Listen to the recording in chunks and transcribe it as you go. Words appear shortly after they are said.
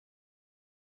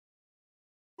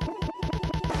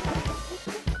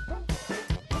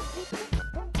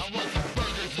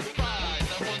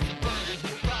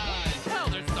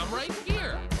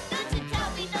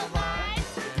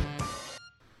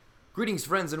Greetings,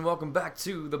 friends, and welcome back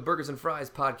to the Burgers and Fries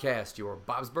podcast, your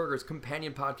Bob's Burgers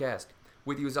companion podcast.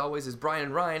 With you, as always, is Brian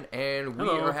and Ryan, and we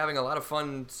are having a lot of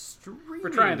fun streaming. We're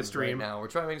trying to stream right now. We're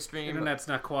trying to stream. Internet's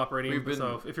not cooperating,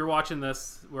 so if you're watching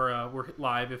this, we're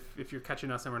live. If you're catching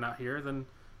us and we're not here, then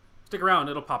stick around.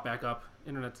 It'll pop back up.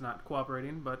 Internet's not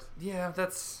cooperating, but yeah,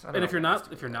 that's. And if you're not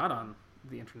on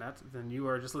the internet, then you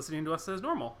are just listening to us as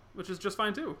normal, which is just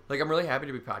fine too. Like, I'm really happy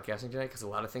to be podcasting tonight because a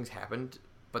lot of things happened,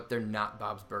 but they're not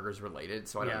Bob's Burgers related,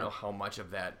 so I don't know how much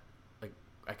of that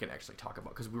I can actually talk about,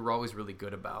 because we were always really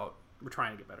good about. We're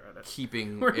trying to get better at it.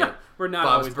 Keeping we're not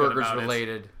Bob's always Burgers good about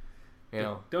related. It. You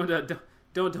know,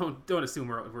 don't assume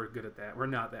we're good at that. We're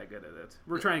not that good at it.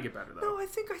 We're trying to get better though. No, I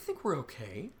think we're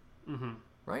okay. Mm-hmm.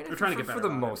 Right? We're trying to get better for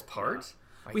the most part.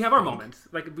 Yeah. We have our moments.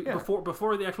 Like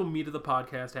before the actual meat of the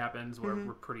podcast happens, we're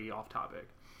pretty off topic.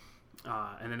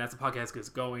 And then as the podcast gets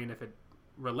going, if it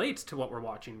relates to what we're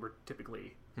watching, we're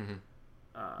typically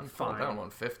fine. Down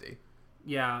 150.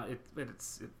 Yeah,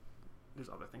 it's there's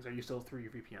other things. Are you still through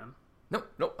your VPN?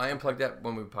 Nope. I unplugged that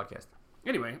when we podcast.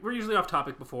 Anyway, we're usually off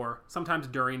topic before, sometimes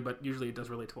during, but usually it does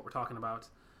relate to what we're talking about.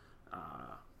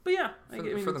 But yeah,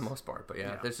 for the most part. But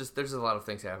yeah, there's a lot of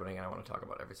things happening, and I want to talk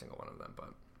about every single one of them.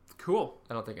 But cool.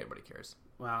 I don't think anybody cares.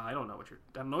 Well, I don't know what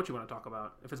you want to talk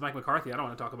about. If it's Mike McCarthy, I don't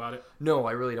want to talk about it. No,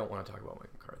 I really don't want to talk about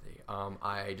Mike McCarthy.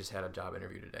 I just had a job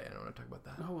interview today. I don't want to talk about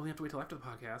that. Oh, well, you have to wait till after the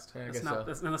podcast.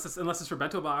 Unless it's for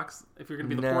Bento Box. If you're going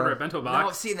to be the porter at Bento Box.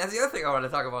 No, see, that's the other thing I wanted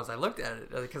to talk about. Is I looked at it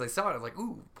because I saw it. I was like,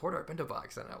 ooh, porter at Bento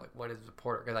Box, and I'm like, what is a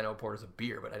porter? Because I know porter's a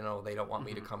beer, but I know they don't want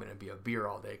me to come in and be a beer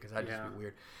all day because that'd just be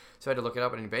weird. So I had to look it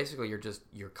up, and basically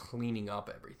you're cleaning up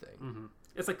everything. Mm-hmm.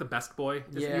 It's like the best boy.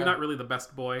 Yeah. You're not really the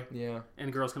best boy. Yeah.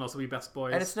 And girls can also be best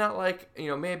boys. And it's not like,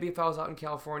 maybe if I was out in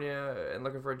California and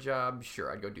looking for a job,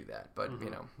 sure, I'd go do that. But,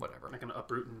 whatever. Not going to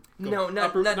uproot and go. No,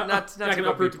 not going to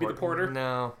uproot to be the porter.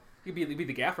 No. You'd be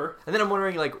the gaffer. And then I'm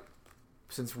wondering,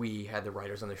 since we had the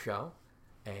writers on the show,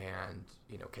 and,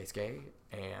 Keisuke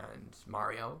and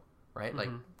Mario, right?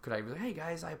 Mm-hmm. Could I be like, hey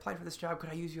guys, I applied for this job. Could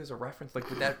I use you as a reference?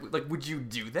 Would you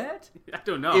do that? I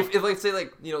don't know. If let's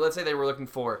say they were looking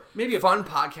for maybe a fun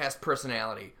podcast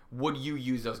personality, would you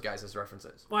use those guys as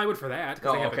references? Well, I would for that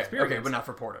because they have experience. Okay, but not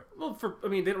for Porter. Well,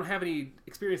 they don't have any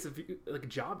experience of like a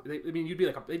job. They'd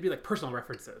be like personal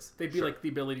references. They'd be like the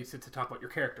ability to talk about your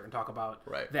character and talk about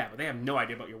that, but they have no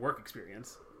idea about your work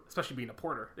experience, especially being a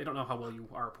porter. They don't know how well you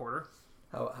are a porter.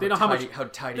 They know how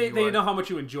much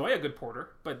you enjoy a good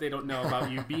porter, but they don't know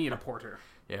about you being a porter.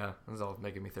 Yeah, this is all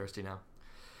making me thirsty now.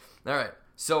 All right,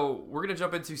 so we're gonna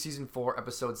jump into season 4,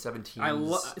 episode 17.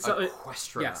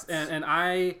 Equestranauts. Yes, and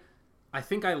I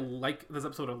think I like this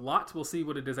episode a lot. We'll see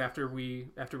what it is after we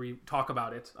talk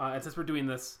about it. And since we're doing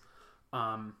this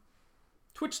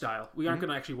Twitch style, we aren't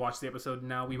gonna actually watch the episode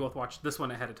now. We both watched this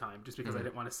one ahead of time, just because I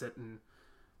didn't want to sit and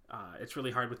it's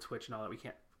really hard with Twitch and all that. We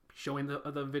can't showing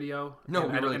the video. No,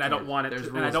 I don't want it. There's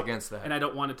rules against that, and I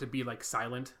don't want it to be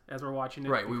silent as we're watching it.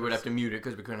 Right, we would have to mute it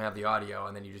because we couldn't have the audio,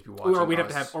 and then you just be watching. Or we'd have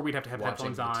to have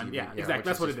headphones on. TV. Yeah, exactly.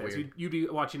 That's what it is. You'd be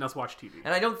watching us watch TV.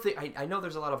 And I don't think I know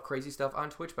there's a lot of crazy stuff on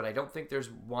Twitch, but I don't think there's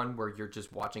one where you're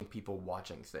just watching people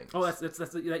watching things. Oh,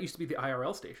 that used to be the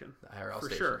IRL station. The IRL for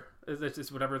station. Sure. It's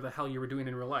just whatever the hell you were doing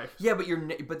in real life. Yeah,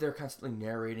 but they're constantly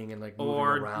narrating and moving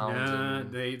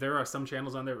around. There are some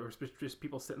channels on there where it's just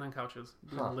people sitting on couches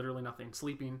doing literally nothing,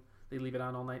 sleeping. They leave it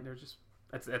on all night. And they're just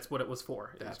that's what it was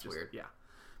for. That's weird. Yeah,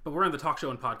 but we're on the talk show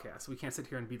and podcast. So we can't sit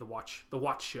here and be the watch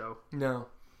show. No.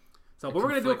 So, but we're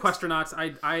gonna do Equestranauts.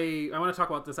 I want to talk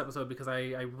about this episode because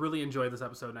I really enjoyed this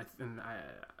episode, and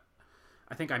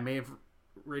I think I may have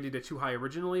rated it too high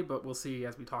originally, but we'll see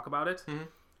as we talk about it. Mm-hmm.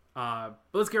 But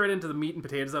let's get right into the meat and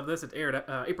potatoes of this. It aired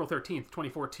April 13th,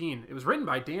 2014. It was written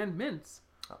by Dan Mintz.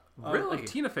 Really? Of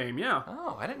Tina fame, yeah.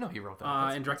 Oh, I didn't know he wrote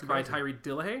that. And directed by Tyree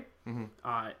Dillahay.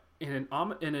 Mm-hmm. In an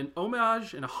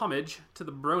homage and a homage to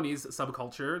the Bronies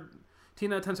subculture,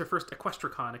 Tina attends her first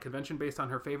Equestricon, a convention based on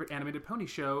her favorite animated pony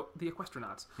show, The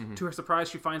Equestranauts. Mm-hmm. To her surprise,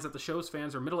 she finds that the show's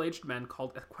fans are middle-aged men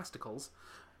called Equesticles.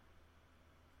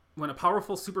 When a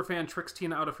powerful superfan tricks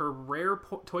Tina out of her rare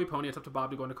toy pony, it's up to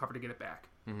Bob to go undercover to get it back.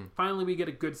 Mm-hmm. Finally, we get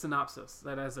a good synopsis.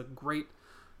 That has a great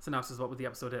synopsis of what the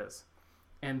episode is.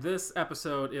 And this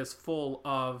episode is full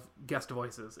of guest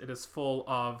voices. It is full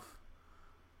of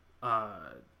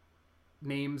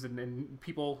names and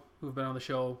people who've been on the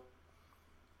show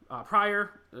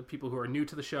prior, people who are new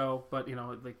to the show. But,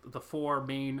 the 4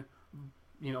 main,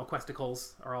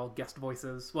 Equesticles are all guest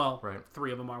voices. Well,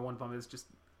 3 of them are. One of them is just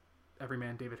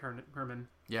everyman David Herman.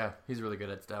 Yeah, he's really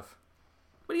good at stuff.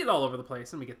 But he's all over the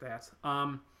place, and we get that.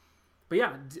 But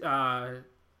yeah, I'm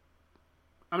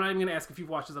not even going to ask if you've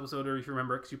watched this episode or if you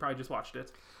remember it, because you probably just watched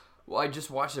it. Well, I just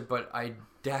watched it, but I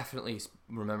definitely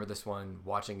remember this one,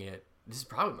 watching it. This is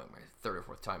probably my third or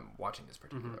fourth time watching this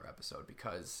particular episode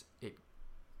because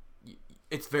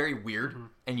it's very weird,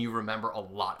 and you remember a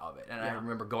lot of it. And I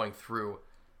remember going through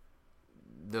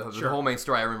the whole main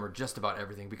story. I remember just about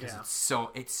everything because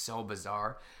it's so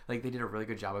bizarre. Like, they did a really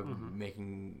good job of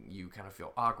making you kind of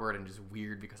feel awkward and just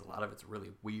weird because a lot of it's really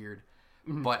weird.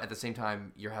 But at the same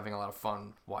time, you're having a lot of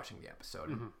fun watching the episode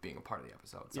and being a part of the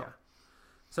episode. So. Yeah.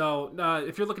 So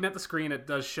if you're looking at the screen, it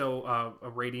does show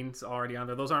ratings already on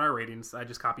there. Those aren't our ratings. I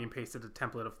just copy and pasted a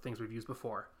template of things we've used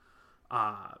before.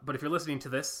 But if you're listening to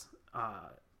this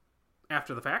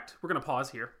after the fact, we're going to pause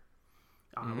here.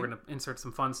 We're going to insert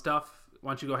some fun stuff. Why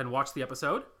don't you go ahead and watch the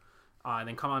episode, and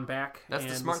then come on back. That's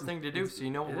the smart thing to do, so you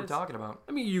know what we're talking about.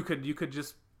 I mean, you could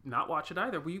just not watch it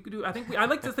either. But you could do. I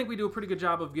like to think we do a pretty good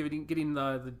job of getting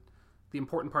the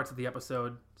important parts of the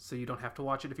episode, so you don't have to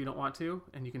watch it if you don't want to,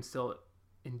 and you can still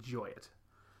enjoy it.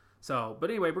 So,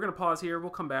 but anyway, we're going to pause here. We'll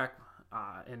come back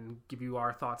and give you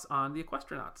our thoughts on the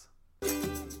Equestranauts.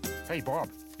 Hey, Bob,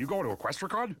 you going to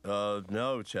Equestricon?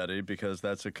 No, Chetty, because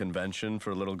that's a convention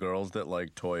for little girls that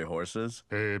like toy horses.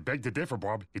 Beg to differ,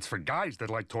 Bob. It's for guys that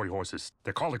like toy horses.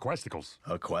 They're called equesticles.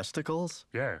 Equesticles?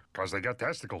 Yeah, because they got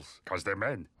testicles. Because they're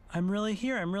men. I'm really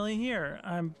here.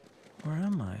 Where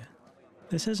am I?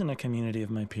 This isn't a community of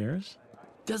my peers.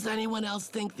 Does anyone else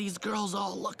think these girls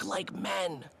all look like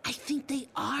men? I think they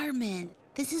are men.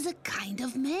 This is a kind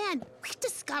of man. We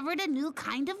discovered a new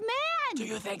kind of man. Do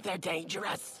you think they're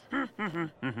dangerous?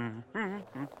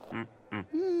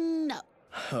 No.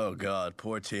 Oh, God,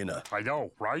 poor Tina. I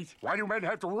know, right? Why do men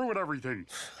have to ruin everything?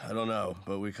 I don't know,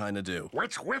 but we kind of do.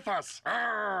 What's with us?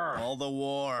 Arr! All the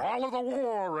war. All of the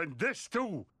war, and this,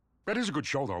 too. That is a good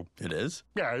show, though. It is?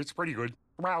 Yeah, it's pretty good.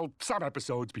 Well, some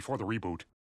episodes before the reboot.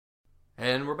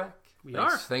 And we're back. We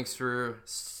are. Thanks for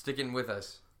sticking with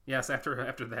us. Yes, after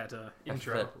that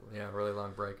intro. Really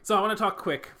long break. So I want to talk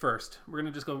quick first. We're going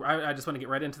to just go... I just want to get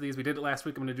right into these. We did it last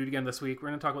week. I'm going to do it again this week. We're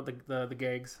going to talk about the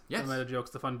gags. Yes. Some of the jokes,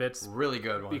 the fun bits. Really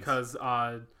good ones. Because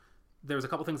there's a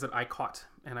couple things that I caught,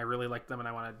 and I really liked them, and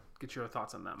I want to get your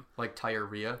thoughts on them. Like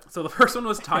diarrhea? So the first one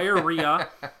was diarrhea,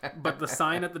 but the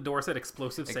sign at the door said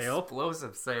explosive sale.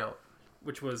 Explosive sale.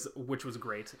 Which was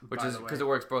great. Which is because it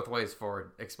works both ways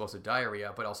for explosive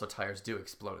diarrhea, but also tires do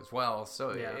explode as well, so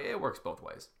it works both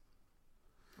ways.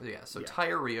 Yeah, so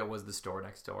Diarrhea was the store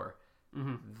next door.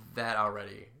 That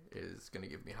already is going to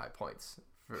give me high points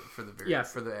for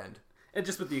the end. And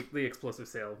just with the explosive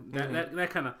sale, that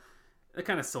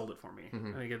kind of sold it for me.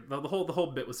 I think the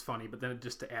whole bit was funny, but then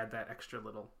just to add that extra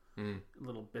little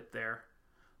bit there.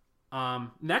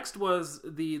 Next was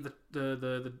the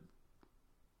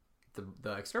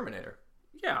exterminator.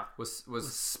 Yeah, was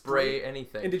spray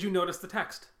anything. And did you notice the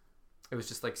text? It was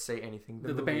just like say anything.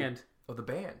 The band. Oh, the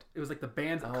band. It was like the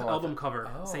band's album cover.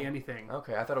 Say anything.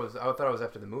 Okay, I thought it was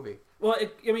after the movie. Well,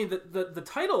 the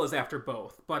title is after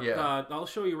both, but I'll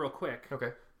show you real quick.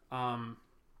 Okay. And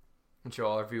show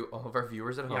all of our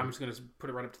viewers at home. Yeah, I'm just gonna put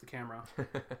it right up to the camera.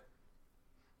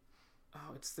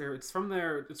 It's there. It's from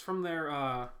their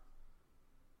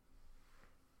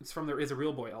Is a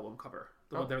Real Boy album cover.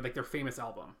 They're like their famous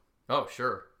album. Oh,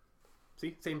 sure.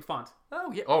 See, same font.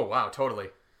 Oh yeah. Oh wow, totally.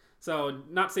 So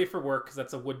not safe for work because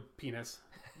that's a wood penis.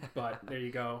 But there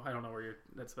you go. I don't know where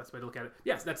that's the best way to look at it.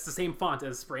 Yes, that's the same font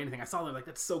as Spray Anything. I saw them like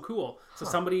that's so cool. So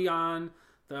somebody on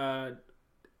the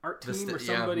art team or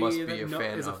somebody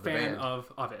is a fan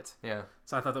of it. Yeah.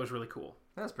 So I thought that was really cool.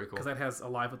 That's pretty cool. Because that has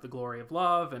Alive with the Glory of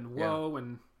Love and Whoa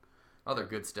and other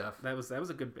good stuff. That was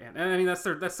a good band, and I mean that's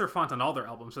their font on all their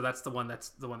albums. So that's the one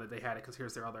that they had it because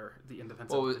here's their the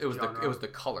independent. Well, it was the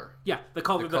color. Yeah, the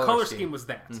color scheme was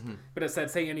that, but it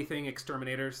said "Say Anything,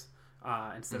 Exterminators"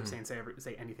 instead of saying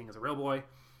 "Say Anything" as a real boy.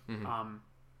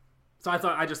 So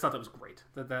I just thought that was great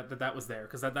that was there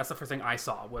because that's the first thing I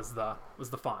saw was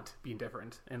the font being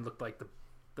different and looked like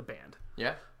the band.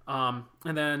 Yeah.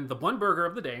 And then the one burger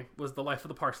of the day was the Life of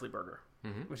the Parsley burger,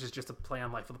 which is just a play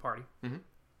on Life of the Party.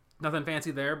 Nothing fancy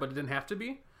there, but it didn't have to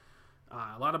be.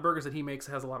 A lot of burgers that he makes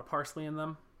has a lot of parsley in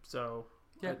them, so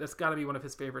that's got to be one of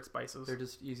his favorite spices. They're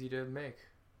just easy to make.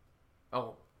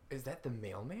 Oh, is that the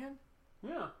mailman?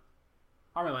 Yeah.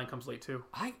 Our mailman comes late too.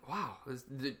 I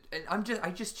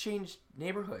just changed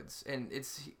neighborhoods, and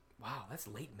that's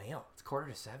late mail. It's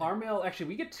 6:45. Our mail, actually,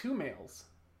 we get 2 mails.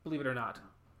 Believe it or not.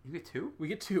 You get 2? We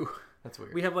get 2. That's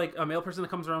weird. We have like a mail person that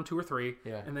comes around 2 or 3,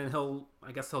 and then he'll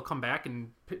come back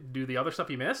and do the other stuff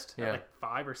he missed at like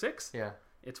 5 or 6. Yeah,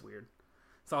 it's weird.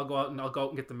 So I'll go out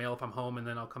and get the mail if I'm home, and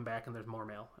then I'll come back and there's more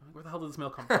mail. I'm like, where the hell did this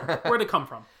mail come from? Where'd it come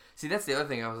from? See, that's the other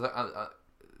thing. I was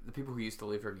the people who used to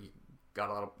live here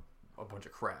got a a bunch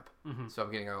of crap. So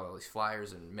I'm getting all these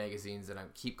flyers and magazines, and I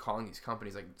keep calling these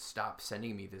companies like, stop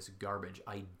sending me this garbage.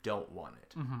 I don't want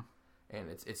it. And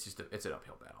it's just it's an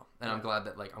uphill battle. And I'm glad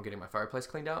that like I'm getting my fireplace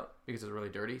cleaned out because it's really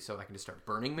dirty, so I can just start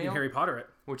burning mail. Harry Potter it,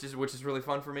 which is really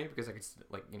fun for me because I can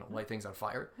like light things on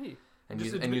fire. Hey. And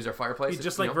use our fireplace.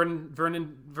 Just like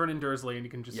Vernon Dursley, and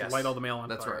you can just light all the mail on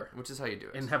fire. That's right, which is how you do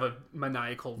it. And have a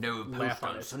maniacal laugh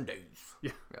on it. Sundays.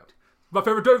 Yeah. My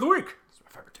favorite day of the week. It's my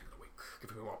favorite day of the week.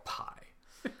 Give me more pie.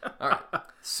 All right.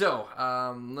 So,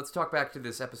 let's talk back to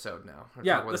this episode now.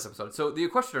 This episode. So, the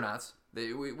Equestranauts,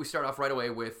 we start off right away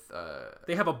with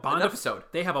they have a bond episode.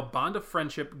 They have a bond of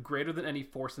friendship greater than any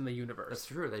force in the universe. That's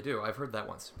true. They do. I've heard that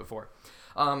once before.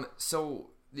 So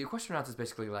the Equestranauts is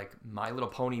basically like My Little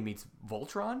Pony meets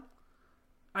Voltron.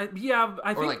 I think,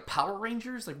 or like Power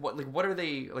Rangers. Like what are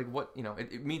they like? What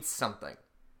it means something.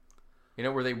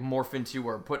 Where they morph into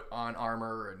or put on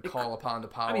armor and call upon the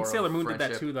power. I mean, Sailor Moon friendship.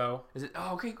 did that too, though. Is it?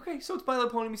 Oh, okay. So it's My Little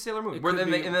Pony meets Sailor Moon. Where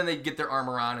then they get their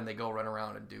armor on and they go run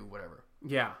around and do whatever.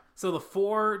 Yeah. So the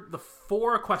four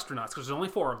Equestranauts, because there's only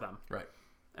 4 of them. Right.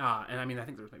 And I mean, I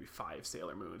think there's maybe 5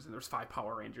 Sailor Moons and there's 5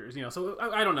 Power Rangers. So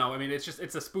I don't know. I mean, it's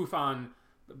a spoof on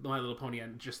My Little Pony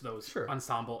and just those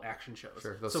ensemble action shows.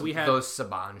 Sure. We had those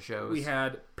Saban shows. We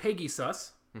had Peggy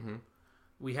Sus. Mm-hmm.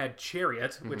 We had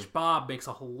Chariot, which Bob makes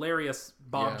a hilarious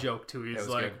joke to. He's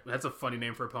like, good. That's a funny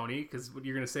name for a pony, because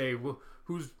you're going to say, well,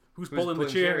 who's pulling the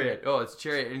chariot? Oh, it's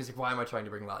Chariot. And he's like, why am I trying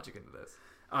to bring logic into this?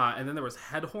 And then there was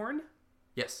Headhorn.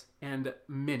 Yes. And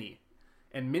Minnie.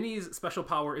 And Minnie's special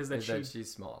power is that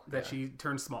she's small. That she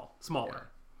turns smaller.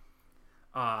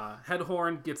 Yeah.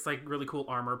 Headhorn gets like really cool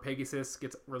armor. Pegasus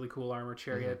gets really cool armor.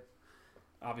 Chariot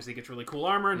obviously gets really cool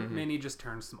armor. And Minnie just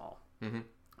turns small.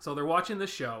 So they're watching this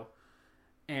show.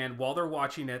 And while they're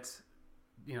watching it,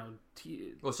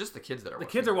 it's just the kids that are. The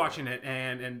kids are watching it,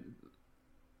 and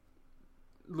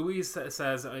Louise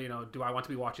says, do I want to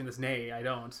be watching this? Nay, I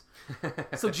don't.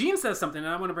 So Jean says something, and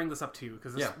I want to bring this up too,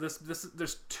 because this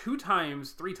there's 3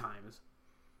 times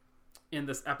in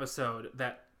this episode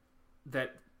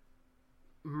that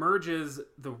merges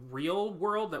the real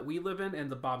world that we live in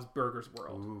and the Bob's Burgers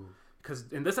world.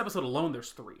 Because in this episode alone,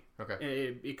 there's 3.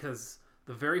 Okay. Because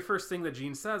the very first thing that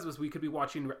Jean says was we could be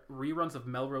watching reruns of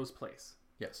Melrose Place.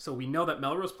 Yes. So we know that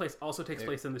Melrose Place also takes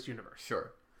place in this universe.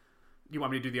 Sure. You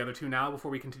want me to do the other 2 now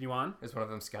before we continue on? Is one of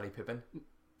them Scottie Pippen?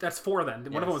 That's 4 then.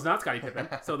 One of them was not Scottie Pippen.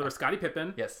 So there was Scottie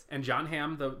Pippen. Yes. And John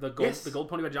Hamm, the gold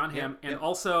pony by John Hamm, and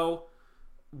also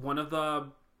one of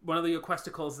the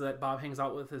Equesticles that Bob hangs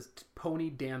out with is Pony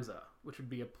Danza, which would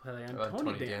be a play on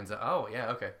Tony Danza. Oh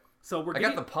yeah, okay. So I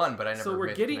got the pun, but I never. So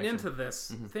we're getting into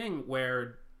this thing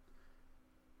where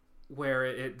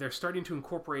they're starting to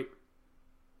incorporate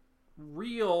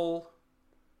real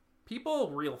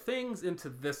people, real things into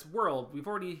this world. We've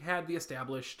already had the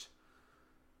established,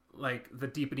 like, the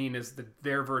Deepening is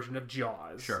their version of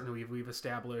Jaws. Sure. And we've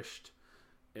established,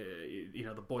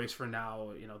 the Boys for Now,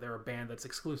 they're a band that's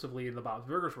exclusively in the Bob's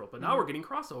Burgers world. But now we're getting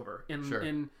crossover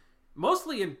in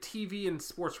mostly in TV and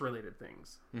sports related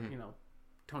things.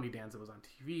 Tony Danza was on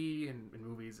TV and in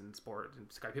movies and sport, and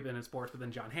Scottie Pippen in sports, but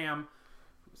then John Hamm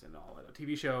was in all the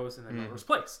TV shows, and then Melrose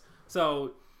Place.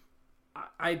 So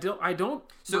I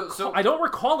don't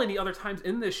recall any other times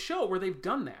in this show where they've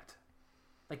done that.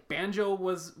 Like Banjo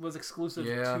was exclusive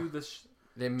to this.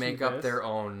 They make up their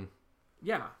own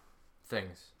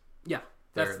things. Yeah,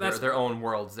 that's their own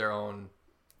worlds, their own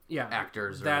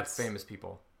actors or famous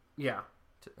people. Yeah.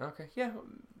 Okay. Yeah.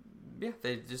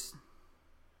 They just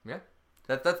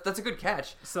That's a good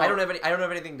catch. So, I don't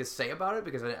have anything to say about it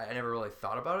because I never really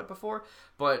thought about it before.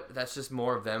 But that's just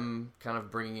more of them kind of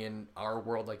bringing in our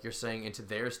world, like you're saying, into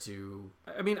theirs to.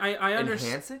 I mean, I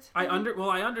enhance it. I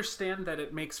understand that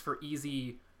it makes for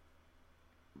easy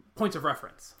points of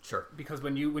reference. Sure. Because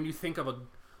when you think of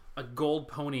a gold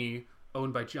pony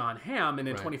owned by John Hamm, and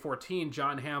in 2014,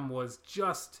 John Hamm was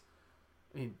just,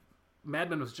 Mad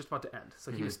Men was just about to end,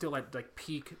 so he was still at like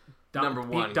peak number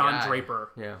one peak Don guy.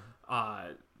 Draper. Yeah.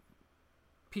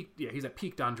 He's at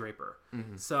peak Don Draper.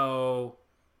 So,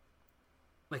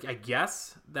 like, I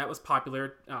guess that was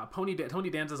popular. Tony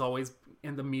Danza's always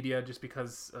in the media just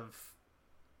because of.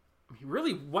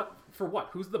 Really, what?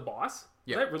 Who's the boss?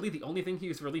 Yeah. Is that really the only thing he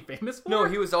was really famous for? No,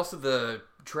 he was also the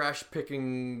trash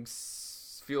picking,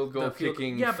 field goal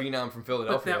kicking phenom from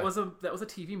Philadelphia. But that was a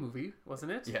TV movie,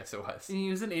 wasn't it? Yes, it was. And he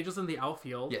was in Angels in the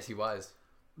Outfield. Yes, he was.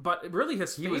 But really,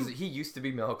 he used to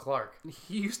be Mel Clark.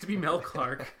 He used to be Mel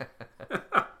Clark.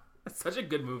 It's such a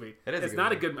good movie. It's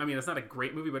not a good. I mean, it's not a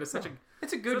great movie, but it's such a.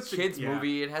 It's a good kids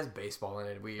movie. It has baseball in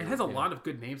it. It has a lot of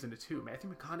good names in it too.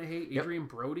 Matthew McConaughey, Adrian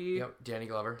Brody. Yep. Danny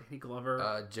Glover.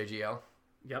 JGL.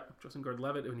 Yep, Joseph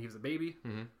Gordon-Levitt when he was a baby.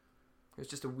 Mm-hmm. He was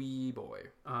just a wee boy.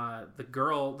 The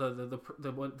girl,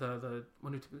 the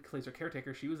one who plays her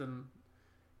caretaker, she was in,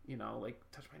 like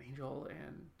Touched by an Angel,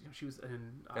 and she was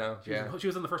in. She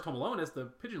was in the first Home Alone as the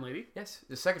pigeon lady. Yes,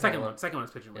 the second one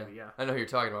is Pigeon Lady. Yeah, I know who you're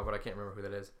talking about, but I can't remember who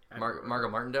that is. Margot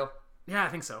Martindale. Yeah, I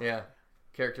think so. Yeah.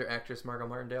 Character actress Margot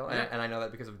Martindale, Yeah. and I know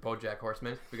that because of BoJack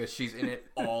Horseman, because she's in it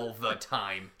all the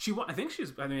time. I think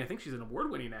she's an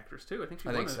award-winning actress too. I think she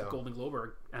won a Golden Globe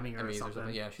or Emmy or something.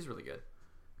 Yeah, she's really good.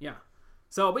 Yeah.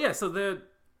 So the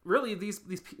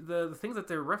things that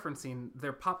they're referencing,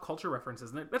 they're pop culture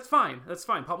references, and that's fine. That's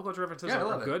fine. Pop culture references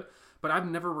are good, but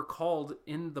I've never recalled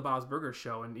in the Bob's Burgers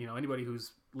show, and anybody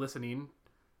who's listening,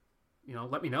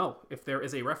 let me know if there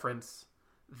is a reference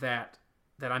that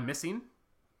I'm missing.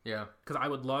 Yeah, because I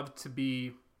would love to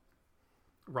be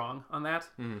wrong on that.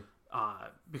 Mm-hmm.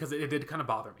 Because it did kind of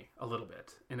bother me a little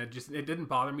bit, and it didn't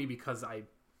bother me because I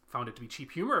found it to be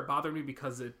cheap humor. It bothered me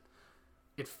because it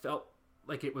felt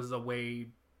like it was a way,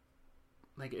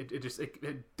 like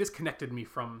it disconnected me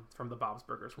from the Bob's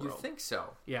Burgers world. You think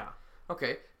so? Yeah.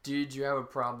 Okay. Did you have a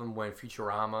problem when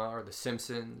Futurama or The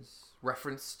Simpsons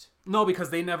referenced? No,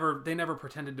 because they never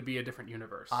pretended to be a different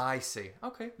universe. I see.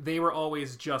 Okay. They were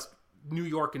always just New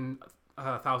York in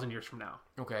 1,000 years from now.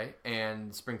 Okay.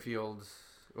 And Springfield.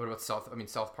 What about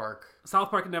South Park?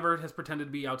 South Park never has pretended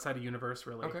to be outside a universe,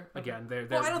 really. Okay. Again, they're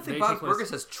I don't think Bob's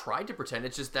Burgers has tried to pretend.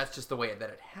 That's just the way that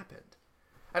it happened.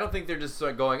 I don't think they're just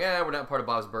like going, we're not part of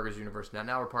Bob's Burgers universe now.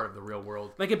 Now we're part of the real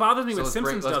world. Like, it bothers me when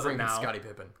Simpsons does it now. Scottie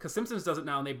Pippen. Because Simpsons does it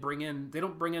now, and they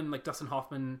don't bring in like Dustin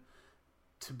Hoffman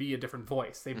to be a different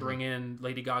voice. They bring in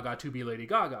Lady Gaga to be Lady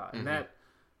Gaga, and that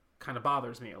kind of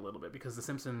bothers me a little bit because the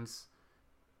Simpsons,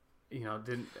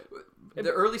 didn't.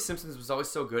 The early Simpsons was always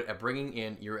so good at bringing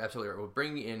in. You're absolutely right.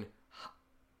 Bringing in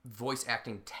voice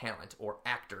acting talent or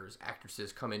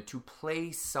actresses come in to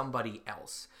play somebody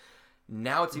else.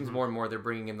 Now it seems more and more they're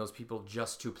bringing in those people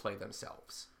just to play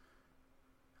themselves.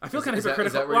 I feel kind of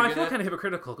hypocritical. I feel kind of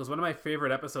hypocritical because one of my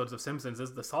favorite episodes of Simpsons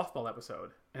is the softball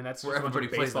episode, and that's where just everybody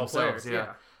plays themselves. Players.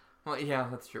 Yeah. Well, yeah,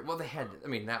 that's true. Well, they had. I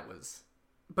mean, that was.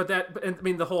 But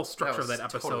the whole structure of that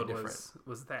episode totally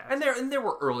was that. And there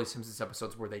were early Simpsons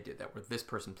episodes where they did that, where this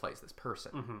person plays this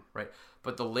person, right?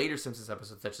 But the later Simpsons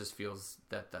episodes, that just feels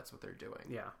that's what they're doing.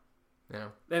 Yeah.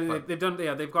 And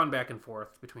they've gone back and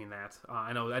forth between that.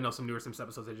 I know some newer Simpsons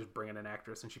episodes they just bring in an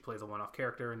actress and she plays a one-off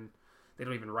character and they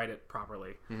don't even write it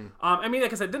properly. I mean,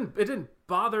 like I said, it didn't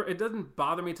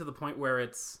bother me to the point where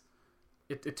it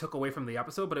took away from the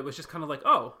episode, but it was just kind of like,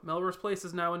 oh, Melrose Place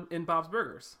is now in Bob's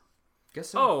Burgers.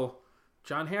 Guess so. Oh,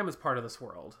 John Hamm is part of this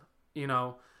world.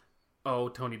 Oh,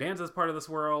 Tony Danza is part of this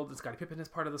world. And Scottie Pippen is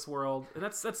part of this world. And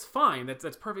that's fine.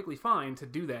 That's perfectly fine to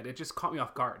do that. It just caught me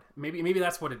off guard. Maybe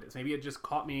that's what it is. Maybe it just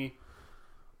caught me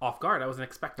off guard. I wasn't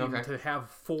expecting to have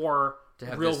four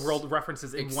real world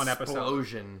references in one episode.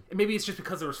 Explosion. Maybe it's just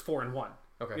because there was 4 in 1.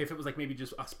 Okay. If it was like maybe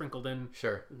just sprinkled in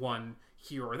one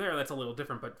here or there, that's a little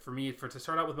different. But for me, to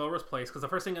start out with Melrose Place, because the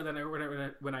first thing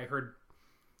when I heard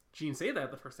Gene say that,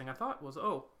 the first thing I thought was,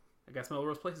 oh, I guess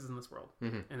Melrose Place is in this world.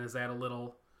 And is that a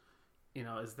little...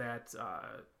 is that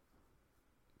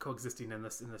coexisting in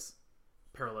this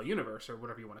parallel universe or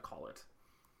whatever you want to call it?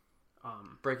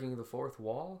 Breaking the fourth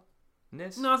wall? No,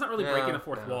 it's not really breaking the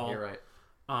fourth wall. You're right.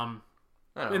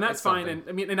 And that's fine.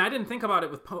 Something. And I didn't think about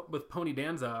it with Pony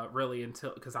Danza really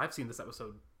until because I've seen this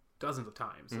episode dozens of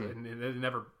times, and it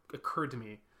never occurred to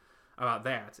me about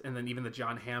that. And then even the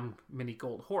John Hamm mini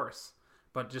gold horse,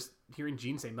 but just hearing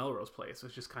Gene say Melrose Place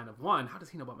was just kind of one. How does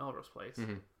he know about Melrose Place?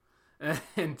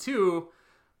 And 2,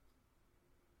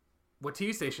 what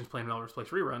TV stations playing Melrose Place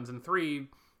reruns? And 3,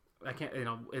 I can't,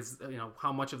 is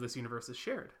how much of this universe is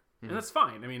shared, and that's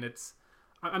fine. I mean,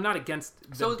 I'm not against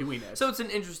them doing it. So it's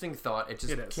an interesting thought. It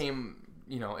just came,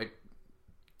 it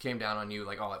came down on you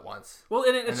like all at once. Well,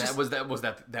 that was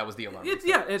the alarm.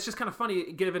 It's just kind of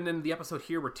funny given in the episode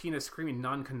here where Tina's screaming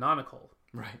non-canonical.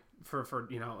 Right. For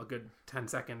a good 10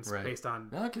 seconds based on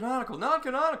non-canonical.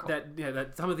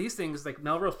 That some of these things like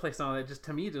Melrose Place on it just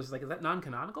to me just like is that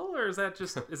non-canonical or is that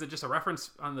just is it just a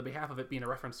reference on the behalf of it being a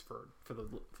reference for the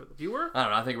viewer? I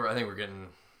don't know. I think we're getting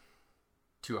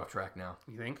too off track now.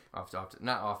 You think?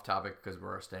 Not off topic because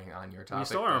we're staying on your topic. You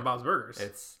still are on Bob's Burgers.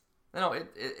 It's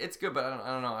good, but I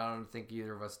don't know. I don't think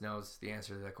either of us knows the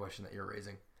answer to that question that you're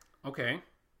raising. Okay.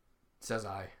 Says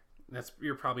I.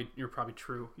 You're probably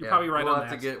true. You're probably right on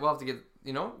that. We'll have to get.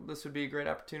 This would be a great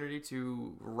opportunity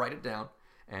to write it down,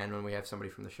 and when we have somebody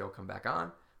from the show come back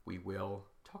on, we will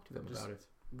talk to them about it.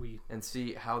 And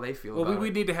see how they feel. Well,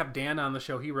 we'd need to have Dan on the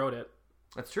show. He wrote it.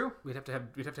 That's true. We'd have to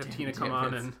have Tina come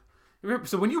on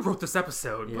So when you wrote this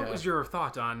episode, what Yeah. was your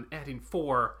thought on adding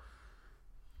four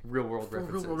real world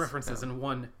references in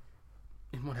one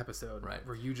episode? Right.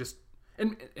 Where you just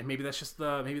and maybe that's just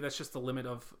the limit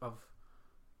of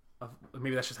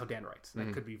maybe that's just how Dan writes.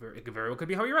 That could be very well could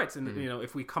be how he writes. And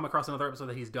if we come across another episode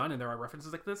that he's done and there are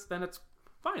references like this, then it's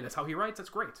fine. That's how he writes. That's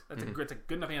great. That's a good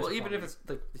enough answer. Well, even for if me. it's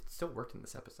like it still worked in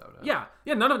this episode. Yeah.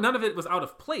 None of it was out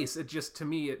of place. It just to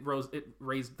me it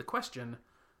raised the question.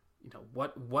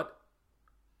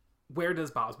 Where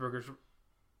does Bob's Burgers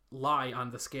lie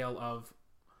on the scale of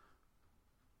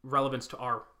relevance to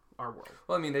our world?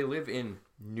 Well, I mean, they live in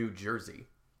New Jersey.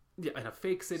 Yeah, in a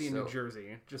fake city in New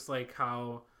Jersey, just like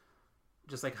how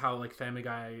like Family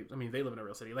Guy. I mean, they live in a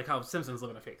real city. Like how Simpsons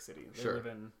live in a fake city.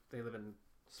 They live in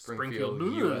Springfield,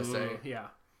 USA. Yeah.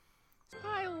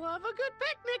 I love a good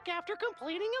picnic after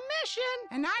completing a mission.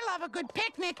 And I love a good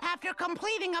picnic after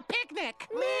completing a picnic.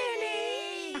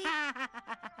 Minnie!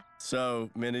 So,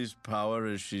 Minnie's power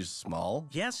is she's small?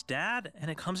 Yes, Dad,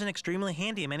 and it comes in extremely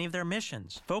handy in many of their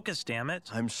missions. Focus, damn it.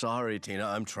 I'm sorry, Tina.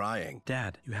 I'm trying.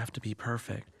 Dad, you have to be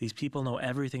perfect. These people know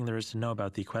everything there is to know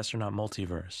about the Equestronaut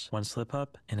multiverse. One slip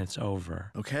up, and it's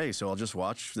over. Okay, so I'll just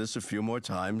watch this a few more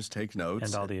times, take notes.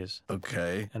 And all these.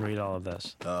 Okay. And read all of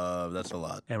this. That's a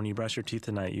lot. And when you brush your teeth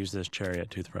tonight, use this Chariot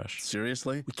toothbrush.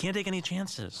 Seriously? We can't take any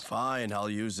chances. Fine, I'll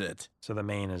use it. So the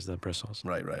mane is the bristles.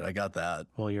 Right, I got that.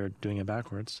 Well, you're doing it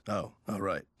backwards. Oh,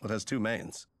 right. Well, it has two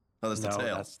manes. Oh, that's the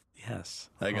tail. Yes.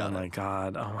 I got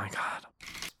it. Oh my god.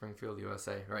 Springfield,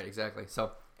 USA. Right, exactly.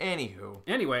 So, anywho.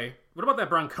 Anyway, what about that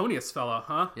Bronconius fella,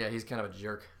 huh? Yeah, he's kind of a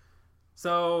jerk.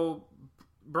 So,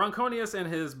 Bronconius and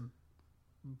his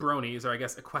bronies, or I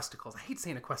guess Equesticles. I hate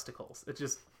saying Equesticles.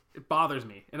 It bothers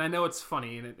me. And I know it's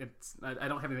funny, and I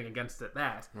don't have anything against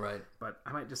that. Right. But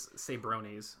I might just say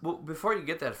bronies. Well, before you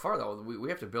get that far, though, we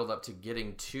have to build up to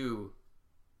getting to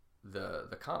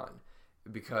the con.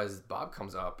 Because Bob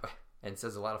comes up and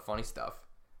says a lot of funny stuff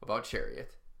about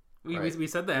Chariot. We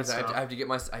said that stuff. I have to get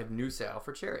I have new saddle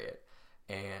for Chariot.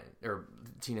 Or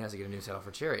Tina has to get a new saddle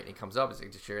for Chariot. And he comes up and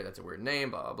says, Chariot, that's a weird name,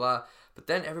 blah, blah, blah. But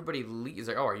then everybody leaves.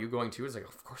 Like, oh, are you going too? It's like,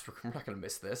 of course, we're not going to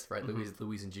miss this, right? Mm-hmm.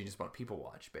 Louise and Jean just want to people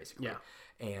watch, basically. Yeah.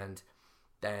 And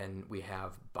then we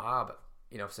have Bob,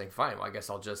 saying, fine, well, I guess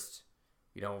I'll just,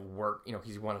 work.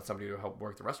 He's wanted somebody to help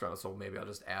work the restaurant. So maybe I'll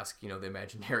just ask, the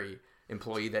imaginary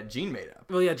employee that Jean made up.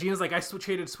 Well, yeah, Jean's like, I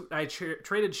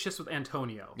traded shifts with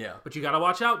Antonio. Yeah. But you got to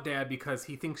watch out, Dad, because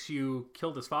he thinks you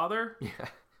killed his father. Yeah.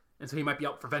 And so he might be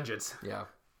out for vengeance. Yeah.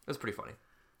 That's pretty funny.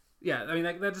 Yeah, I mean,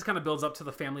 that just kind of builds up to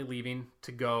the family leaving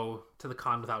to go to the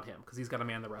con without him because he's got to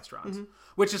man the restaurant. Mm-hmm.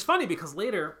 Which is funny because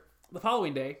later, the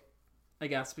following day, I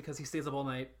guess, because he stays up all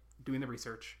night doing the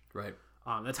research. Right.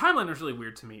 The timeline was really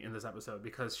weird to me in this episode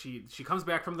because she comes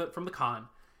back from the con.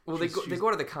 Well, they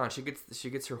go to the con. She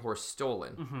gets her horse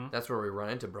stolen. Mm-hmm. That's where we run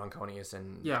into Bronconius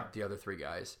and the other three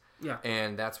guys. Yeah.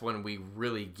 And that's when we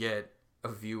really get a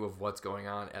view of what's going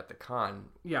on at the con.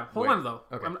 Yeah, hold on though.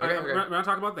 Okay. We're not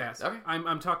talking about that. Okay.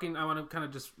 I'm talking. I want to kind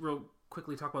of just real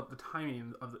quickly talk about the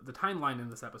timing of the timeline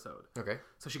in this episode. Okay.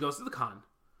 So she goes to the con.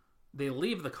 They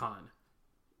leave the con.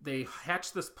 They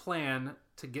hatch this plan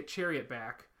to get Chariot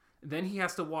back. Then he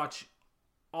has to watch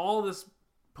all this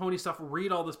pony stuff,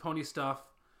 read all this pony stuff,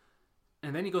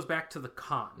 and then he goes back to the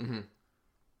con. Mm-hmm.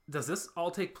 Does this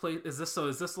all take place? Is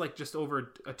this like just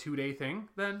over a 2-day thing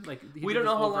then? Like we don't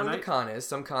know how long the con is.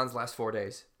 Some cons last 4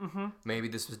 days. Mm-hmm. Maybe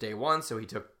this was day 1, so he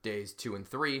took days 2 and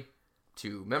 3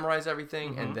 to memorize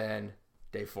everything, and then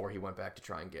day 4 he went back to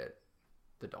try and get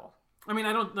the doll. I mean,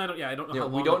 I don't know how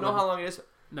long. We don't know how long it is.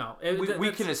 No,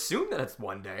 we can assume that it's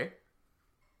 1 day.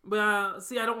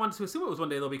 See, I don't want to assume it was 1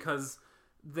 day though because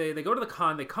they go to the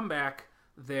con, they come back,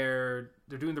 they're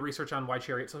doing the research on why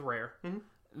Chariot's so rare. Mm-hmm.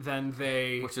 Then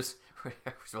which is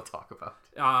we'll talk about.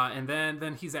 And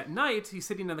then he's at night. He's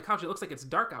sitting on the couch. It looks like it's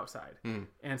dark outside, and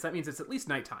so that means it's at least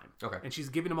nighttime. Okay. And she's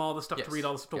giving him all the stuff to read,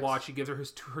 all the stuff to watch. She gives her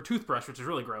her toothbrush, which is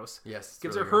really gross. Yes.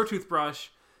 Gives really her her toothbrush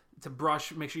to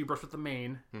brush. Make sure you brush with the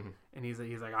mane. Mm-hmm. And he's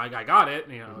like, I got it.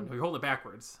 And, you hold it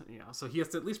backwards. So he has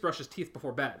to at least brush his teeth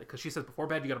before bed because she says before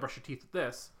bed you got to brush your teeth with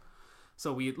this.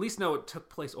 So we at least know it took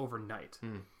place overnight.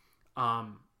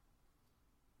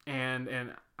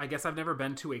 And I guess I've never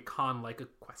been to a con like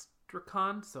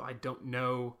Equestracon, so I don't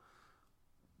know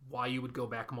why you would go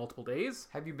back multiple days.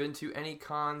 Have you been to any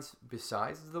cons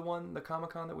besides the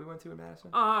Comic-Con that we went to in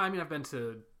Madison? I mean, I've been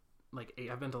to like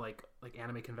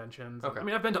anime conventions. Okay. I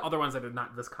mean, I've been to other ones that are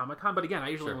not this Comic-Con, but again, I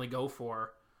usually only go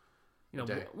for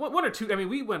day. one or two. I mean,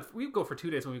 we go for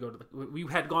 2 days when we go to we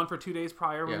had gone for 2 days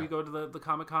prior when we go to the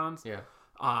Comic-Cons.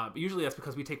 Yeah. Usually that's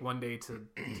because we take 1 day to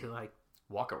like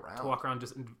walk around.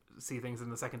 Just and see things,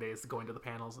 and the second day is going to the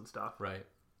panels and stuff. Right.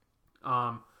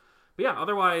 But yeah,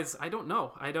 otherwise, I don't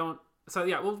know. So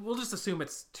yeah, we'll just assume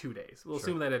it's 2 days. We'll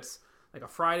assume that it's like a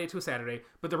Friday to a Saturday.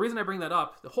 But the reason I bring that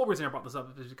up, the whole reason I brought this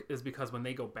up is because when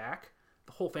they go back,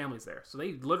 the whole family's there. So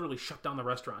they literally shut down the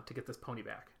restaurant to get this pony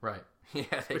back. Right. Yeah.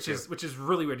 Which is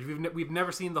really weird. We've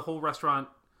never seen the whole restaurant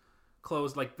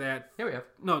closed like that. Yeah, we have.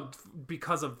 No,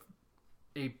 because of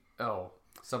a... Oh,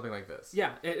 something like this.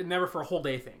 Yeah, it never for a whole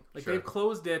day thing. Like they've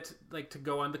closed it like to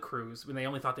go on the cruise when they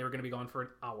only thought they were going to be gone for an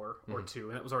hour or two,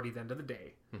 and it was already the end of the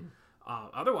day.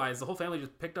 Otherwise, the whole family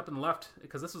just picked up and left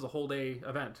because this was a whole day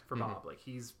event for Bob. Like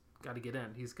he's got to get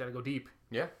in. He's got to go deep.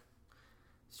 Yeah.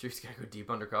 He's got to go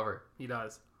deep undercover. He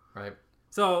does. Right.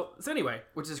 So anyway,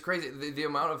 which is crazy. The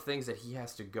amount of things that he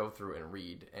has to go through and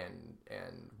read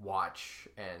and watch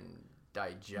and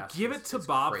digest. Give it to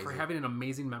Bob crazy. For having an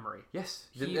amazing memory. Yes,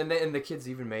 and the kids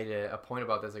even made a point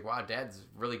about this. Like, wow, Dad's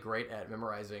really great at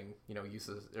memorizing,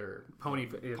 uses or pony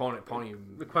the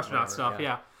Equestranauts stuff.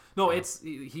 Yeah. No,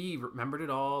 he remembered it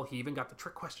all. He even got the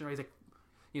trick question right. He's like,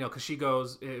 because she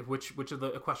goes, which of the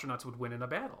Equestranauts would win in a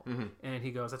battle? And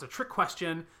he goes, that's a trick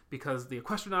question because the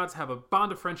Equestranauts have a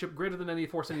bond of friendship greater than any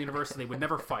force in the universe, and they would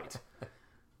never fight.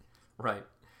 Right.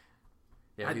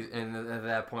 Yeah, and at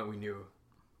that point we knew.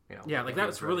 Yeah, like that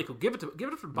was really cool. Give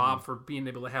it for Bob for being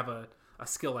able to have a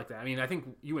skill like that. I mean, I think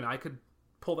you and I could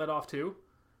pull that off too.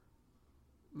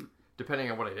 Depending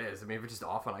on what it is. I mean, if it's just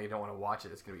off and you don't want to watch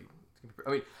it, it's gonna be.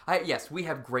 I mean, yes, we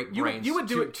have great brains. You would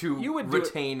do it to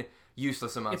retain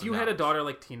useless amounts. If you had a daughter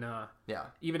like Tina, yeah,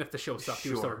 even if the show sucked, he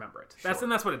would still remember it. That's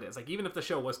what it is. Like even if the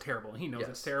show was terrible, and he knows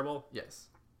it's terrible. Yes,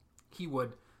 he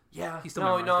would. Yeah, he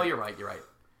still no, you're right. You're right.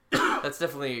 That's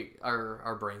definitely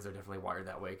our brains are definitely wired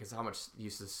that way because how much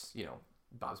useless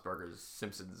Bob's Burgers,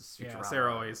 Simpsons, Futurama. Yeah,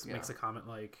 Sarah always makes a comment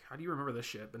like, "How do you remember this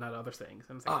shit, but not other things?"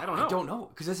 And it's like, I don't know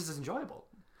because this is enjoyable.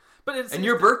 But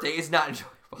your birthday is not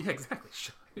enjoyable. Yeah, exactly.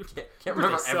 You can't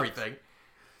remember everything.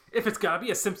 If it's got to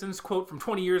be a Simpsons quote from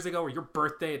 20 years ago or your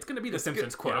birthday, it's going to be the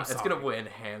Simpsons quote. Yeah, it's going to win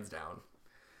hands down.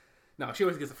 No, she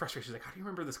always gets the frustration. She's like, "How do you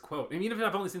remember this quote?" I mean, even if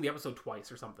I've only seen the episode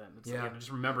twice or something, it's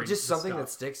just remembering. It's just something that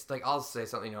sticks. Like I'll say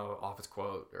something, office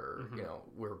quote, or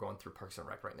we're going through Parks and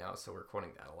Rec right now, so we're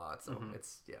quoting that a lot. So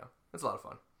it's a lot of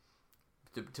fun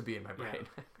to be in my brain.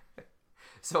 Yeah.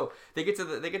 So they get to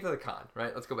the con,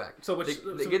 right? Let's go back. So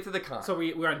they get to the con. So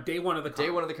we're on day one of the con.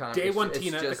 Day one of the con. Day one,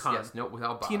 Tina at the con. Yes, no,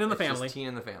 without Bob. Tina and the family. Tina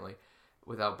and the family.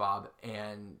 Without Bob,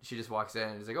 and she just walks in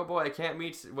and is like, "Oh boy, I can't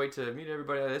wait to meet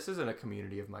everybody. This isn't a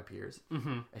community of my peers.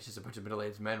 It's just a bunch of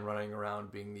middle-aged men running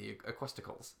around being the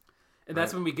Equesticles." And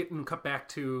that's when we get and cut back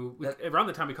to around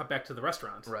the time we cut back to the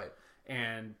restaurant, right?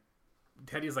 And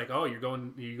Teddy's like, "Oh, you're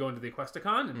going to the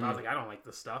Equesticon?" And Bob's like, "I don't like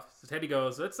this stuff." So Teddy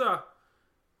goes, "It's a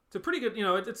pretty good,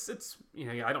 it's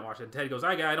I don't watch it." And Teddy goes,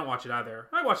 I don't watch it either.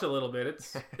 I watch it a little bit.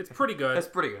 It's pretty good. It's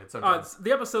pretty good sometimes.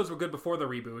 The episodes were good before the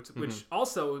reboot, which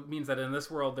also means that in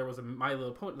this world there was a My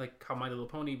Little Pony, like how My Little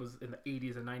Pony was in the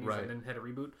 80s and 90s and then had a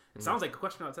reboot. It sounds like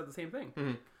Equestranauts said the same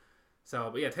thing. So,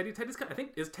 but yeah, Teddy's kind of, I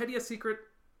think, is Teddy a secret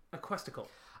Equestical?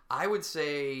 I would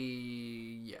say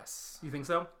yes. You think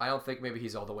so? I don't think maybe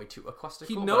he's all the way to Equestical.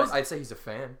 He knows. I'd say he's a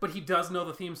fan. But he does know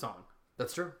the theme song.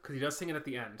 That's true. Because he does sing it at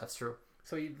the end. That's true.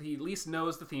 So he at least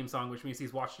knows the theme song, which means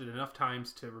he's watched it enough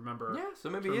times to remember. Yeah, so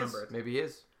maybe he is. Maybe he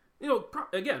is.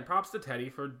 Again, props to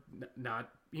Teddy for not...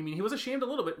 I mean, he was ashamed a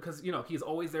little bit because, he's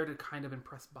always there to kind of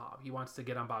impress Bob. He wants to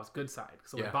get on Bob's good side.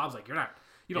 So when Bob's like, you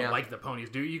don't like the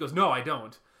ponies, do you? He goes, no, I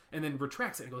don't. And then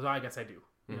retracts it and goes, I guess I do.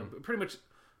 Pretty much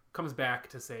comes back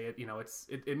to say it,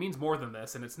 it means more than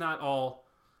this. And it's not all,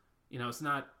 it's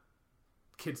not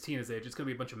kids Tina's age. It's going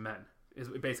to be a bunch of men is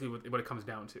basically what it comes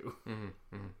down to.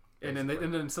 And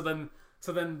then so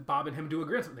then Bob and him do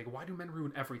agree on something. Like, why do men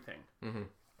ruin everything?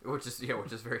 Which is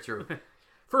very true.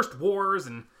 First wars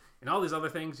and all these other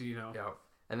things, Yeah.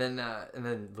 And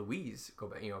then Louise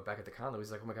back at the con. Louise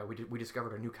is like, oh my god, we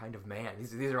discovered a new kind of man.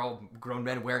 These are all grown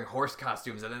men wearing horse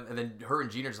costumes. And then her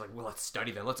and Gina are just like, well, let's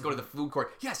study them. Let's go to the food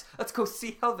court. Yes, let's go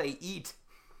see how they eat.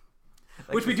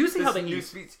 Like which we do see how they eat.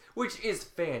 Speech, which is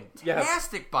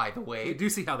fantastic, by the way. We do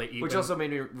see how they eat. Which also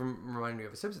made me remind me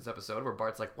of a Simpsons episode where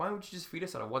Bart's like, why don't you just feed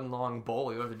us out of one long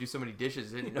bowl? You don't have to do so many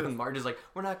dishes. And Marge is like,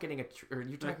 we're not getting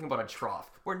you're talking about a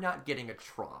trough. We're not getting a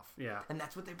trough. Yeah. And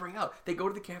that's what they bring out. They go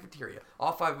to the cafeteria.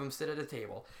 All five of them sit at a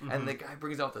table. And the guy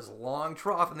brings out this long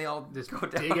trough and they all just go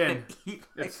down and eat.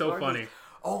 It's so funny.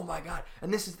 Oh my god.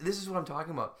 And this is what I'm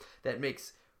talking about. That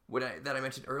makes that I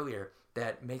mentioned earlier.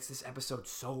 That makes this episode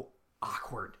so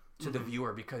awkward to the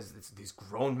viewer because it's these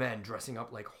grown men dressing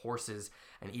up like horses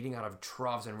and eating out of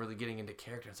troughs and really getting into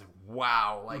character. It's like,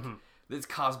 wow, like this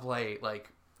cosplay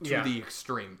to the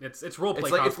extreme. It's role play.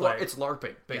 It's like cosplay. It's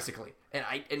LARPing basically.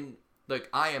 And like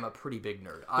I am a pretty big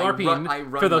nerd. LARPing, I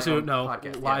run for those my who own know,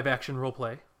 podcast. live action role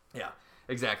play. Yeah,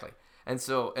 exactly. And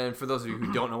for those of you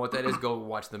who don't know what that is, go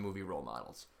watch the movie Role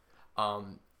Models.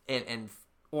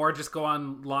 Or just go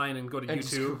online and go to And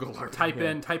just YouTube. Google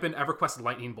LARPing, Type in EverQuest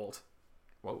Lightning Bolt.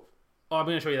 Whoa. Oh, I'm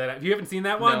going to show you that. If you haven't seen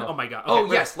that one, No. oh my god. Oh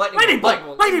Okay, yes, Lightning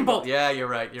Bolt. Yeah, you're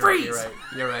right. Freeze!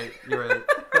 You're right.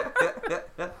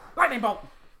 Lightning Bolt.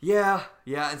 Yeah,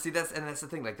 and see that's the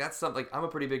thing. Like that's something. Like I'm a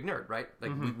pretty big nerd, right?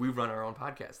 Like we run our own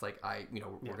podcast. Like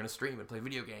we're gonna stream and play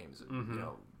video games. You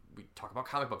know, we talk about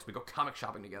comic books. We go comic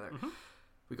shopping together.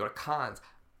 We go to cons.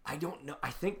 I don't know.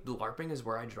 I think LARPing is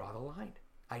where I draw the line.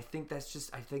 I don't think that's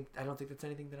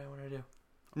anything that I want to do.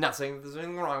 I'm not saying that there's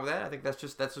anything wrong with that. I think that's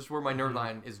just where my nerd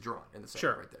line is drawn in the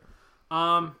sand right there.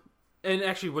 And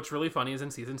actually, what's really funny is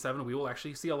in season 7 we will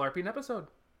actually see a LARPing episode.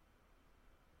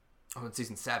 Oh, in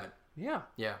season 7. Yeah.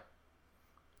 Yeah.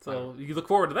 So you look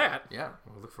forward to that. Yeah,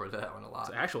 we'll look forward to that one a lot.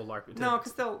 It's actual LARPing. No,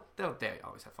 because they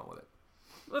always have fun with it.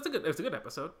 Well, it's a good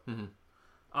episode.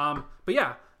 But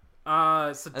yeah.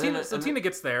 Tina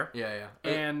gets there. Yeah.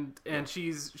 And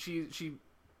she's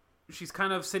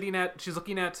kind of she's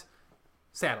looking at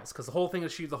saddles, because the whole reason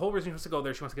she wants to go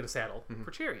there, she wants to get a saddle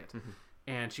for Chariot.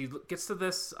 And she gets to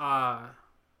this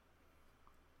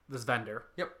vendor.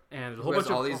 Yep. And there's a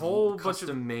whole bunch of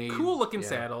custom-made, cool looking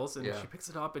saddles, and she picks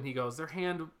it up and he goes, they're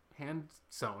hand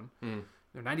sewn.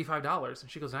 They're $95.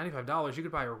 And she goes, $95? You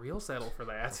could buy a real saddle for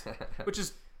that. Which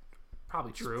is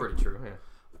probably true. It's pretty true,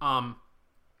 yeah.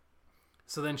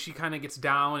 So then she kind of gets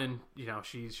down, and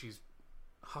she's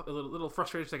a little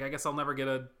frustrated. She's like, I guess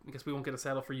we won't get a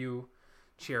saddle for you,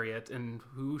 Chariot. And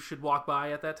who should walk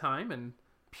by at that time and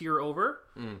peer over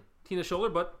Tina's shoulder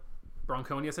but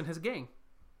Bronconius and his gang.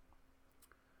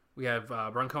 We have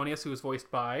Bronconius, who is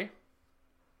voiced by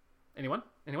anyone?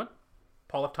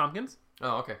 Paul F. Tompkins.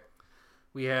 Oh, okay.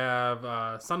 We have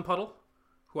Sunpuddle,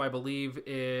 who I believe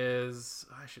is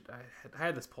I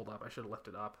had this pulled up. I should have left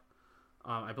it up.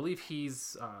 I believe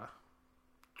he's let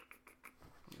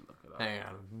me look it up. Hang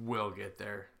on, we'll get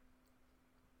there.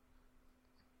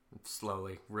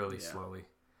 Slowly, really slowly.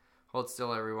 Hold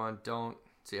still, everyone. Don't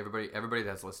see everybody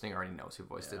that's listening already knows who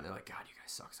voiced it. And they're like, God, you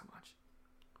guys suck so much.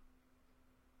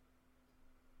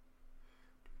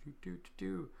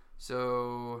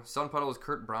 So Sunpuddle is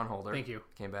Kurt Braunholder. Thank you.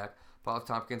 Came back. Paul F.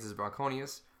 Tompkins is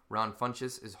Bronconius. Ron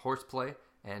Funches is Horseplay,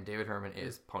 and David Herman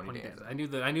is Pony Dancer. I knew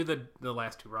the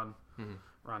last two, Ron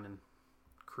and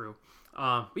crew.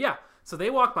 But yeah, so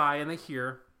they walk by and they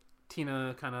hear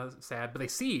Tina kind of sad, but they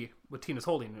see what Tina's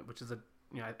holding, which is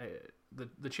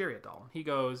the Chariot doll. He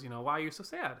goes, why are you so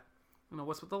sad?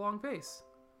 What's with the long face?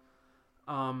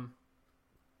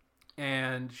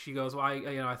 And she goes, well,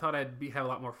 I thought I'd have a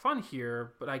lot more fun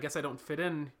here, but I guess I don't fit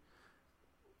in.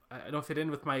 I don't fit in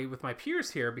with my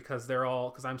peers here because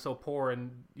I'm so poor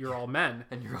and you're all men.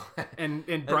 And you're all and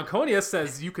Bronconius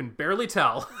says, you can barely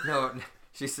tell. No,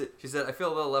 she said I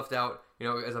feel a little left out,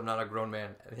 as I'm not a grown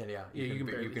man. And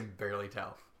you can barely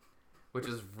tell, which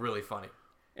is really funny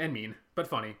and mean, but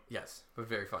funny. Yes, but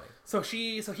very funny. So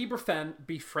he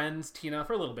befriends Tina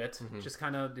for a little bit, just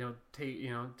kind of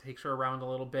takes her around a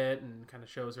little bit and kind of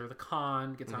shows her the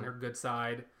con, gets on her good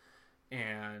side,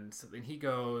 and so then he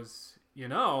goes,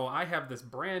 I have this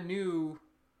brand new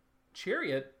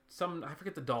Chariot. I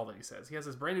forget the doll that he says. He has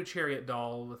this brand new Chariot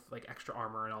doll with like extra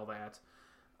armor and all that,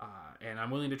 and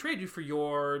I'm willing to trade you for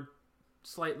your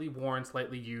slightly worn,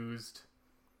 slightly used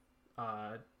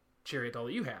Chariot doll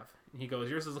that you have. And he goes,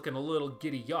 yours is looking a little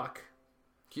giddy yuck.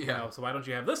 Yeah. So why don't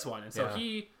you have this one? And so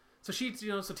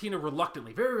so Tina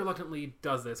very reluctantly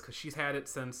does this because she's had it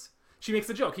since. She makes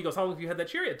the joke. He goes, how long have you had that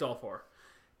Chariot doll for?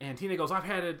 And Tina goes, I've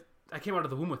had it. I came out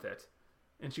of the womb with it.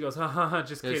 And she goes,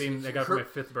 just kidding. I got it for my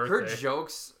 5th birthday. Her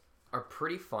jokes are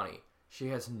pretty funny. She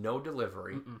has no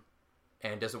delivery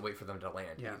and doesn't wait for them to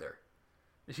land either.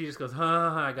 And she just goes,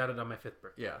 I got it on my 5th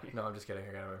birthday. Yeah, no, I'm just kidding.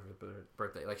 I got it on my 5th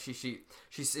birthday. Like she's.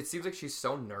 It seems like she's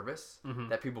so nervous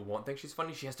that people won't think she's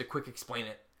funny. She has to quick explain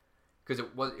it because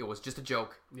it was just a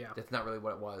joke. Yeah, that's not really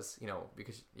what it was.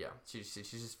 Because she's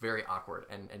just very awkward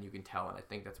and you can tell. And I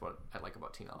think that's what I like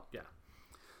about Tina. Yeah.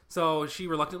 So she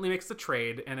reluctantly makes the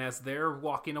trade, and as they're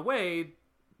walking away,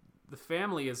 the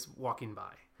family is walking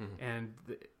by, and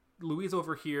Louise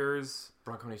overhears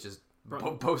Bronconius just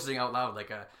boasting out loud like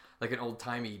an old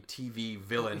timey TV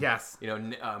villain. Yes,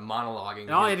 monologuing.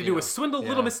 And all I had to do was swindle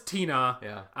little Miss Tina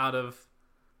out of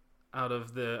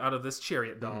this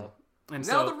Chariot doll. And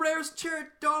now the rarest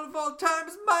Chariot doll of all time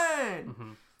is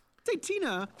mine. Say,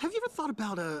 Tina, have you ever thought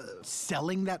about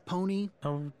selling that pony?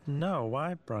 Oh, no.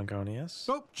 Why, Bronconius?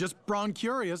 Oh, just brawn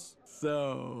curious.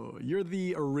 So, you're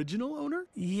the original owner?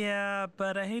 Yeah,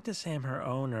 but I hate to say I'm her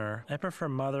owner. I prefer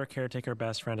mother, caretaker,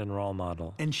 best friend, and role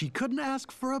model. And she couldn't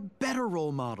ask for a better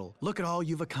role model. Look at all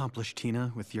you've accomplished,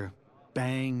 Tina, with your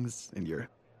bangs and your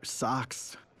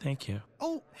socks. Thank you.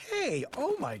 Oh, hey,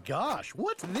 oh my gosh,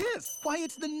 what's this? Why,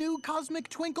 it's the new Cosmic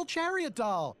Twinkle Chariot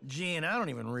doll. Gee, and I don't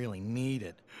even really need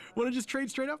it. Want to just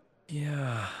trade straight up?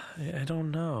 Yeah, I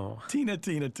don't know. Tina.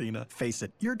 Face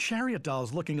it, your chariot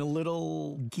doll's looking a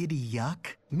little giddy yuck.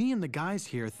 Me and the guys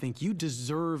here think you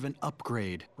deserve an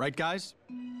upgrade. Right, guys?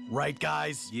 Right,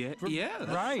 guys? Yeah,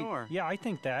 Right. Sure. Yeah, I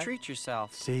think that. Treat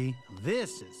yourself. See,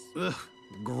 this is,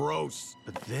 gross.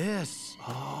 But this,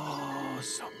 oh,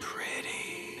 so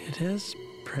pretty. It is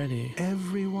pretty.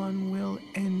 Everyone will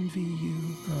envy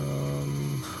you.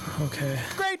 Okay.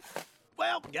 Great!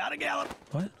 Well, gotta gallop.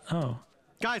 What? Oh.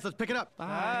 Guys, let's pick it up.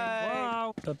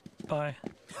 Wow. Bye.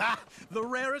 Ha! The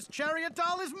rarest chariot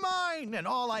doll is mine, and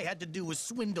all I had to do was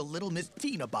swindle little Miss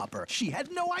Tina Bopper. She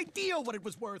had no idea what it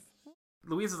was worth.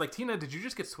 Louise is like, Tina, did you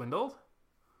just get swindled?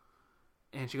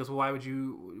 And she goes, well, why did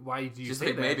you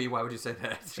say that? Maybe, why would you say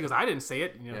that? She goes, I didn't say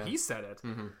it. He said it.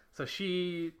 Mm-hmm.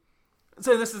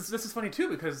 So this is funny too,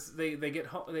 because they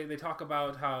talk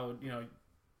about how,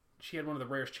 she had one of the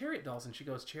rarest chariot dolls, and she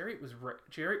goes, Chariot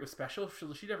was special.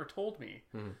 She never told me.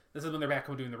 Mm-hmm. This is when they're back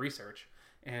home doing the research,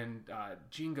 and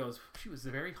Jean goes, she was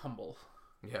very humble.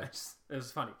 Yeah, it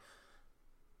was funny.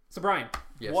 So Brian,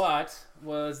 yes. What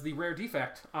was the rare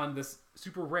defect on this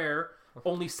super rare,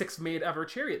 only 6 made ever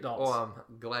chariot dolls? Well,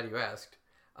 I'm glad you asked.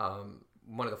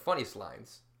 One of the funniest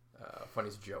lines,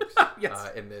 funniest jokes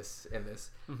yes. in this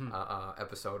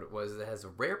episode was it has a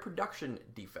rare production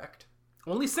defect.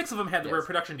 Only 6 of them had the rare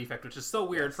production defect, which is so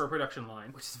weird for a production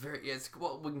line. Which is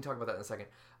well, we can talk about that in a second.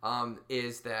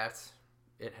 Is that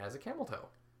it has a camel toe.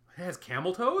 It has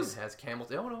camel toes? It has camel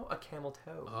toe. No, a camel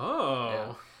toe.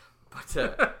 Oh.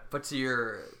 Yeah. But to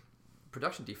your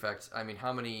production defects, I mean,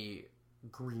 how many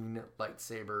green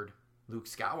lightsabered Luke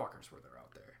Skywalkers were there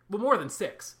out there? Well, more than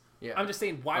 6. Yeah. I'm just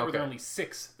saying, why were there only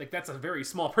 6? Like, that's a very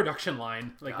small production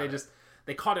line. Like,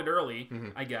 they caught it early,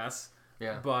 I guess.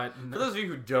 Yeah. But for those of you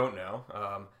who don't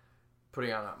know,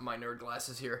 putting on my nerd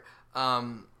glasses here,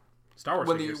 Star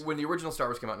Wars when the original Star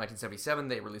Wars came out in 1977,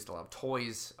 they released a lot of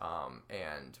toys,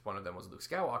 and one of them was Luke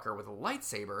Skywalker with a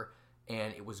lightsaber,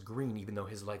 and it was green, even though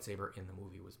his lightsaber in the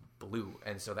movie was blue,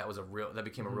 and so that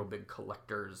became a real big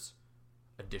collector's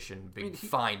edition,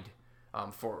 find.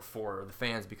 For the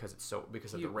fans because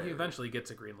of the rare. He eventually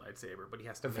gets a green lightsaber, but he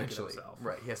has to make it himself.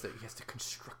 Right, he has to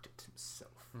construct it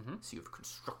himself. Mm-hmm. So you've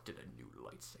constructed a new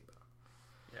lightsaber.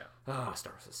 Yeah.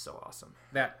 Star Wars is so awesome.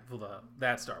 That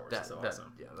Star Wars is so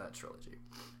awesome. Yeah, that trilogy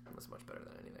was much better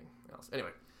than anything else.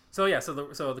 Anyway. So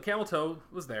the camel toe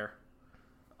was there,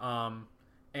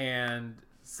 and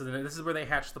so then this is where they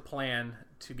hatched the plan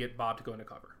to get Bob to go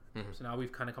undercover. Mm-hmm. So now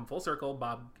we've kind of come full circle.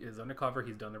 Bob is undercover.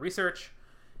 He's done the research.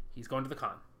 He's going to the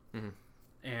con. Mm-hmm.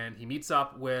 And he meets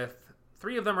up with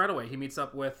 3 of them right away. He meets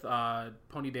up with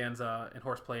Pony Danza and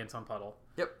Horseplay and Sun Puddle.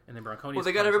 Yep. And then Bronconius. Well,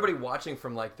 they got everybody watching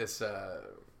from like this...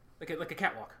 Like a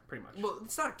catwalk, pretty much. Well,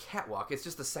 it's not a catwalk. It's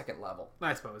just the second level.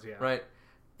 I suppose, yeah. Right?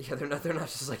 Yeah, they're not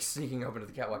just like sneaking up into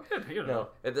the catwalk. You know.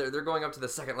 No, they're going up to the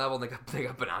second level, and they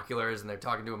got binoculars, and they're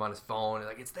talking to him on his phone, and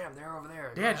like, it's them, they're over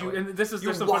there. Dad,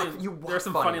 there's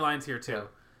some funny lines here, too. Yeah.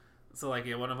 So, like,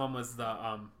 one of them was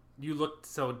the... You looked,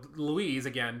 so Louise,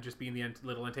 again, just being the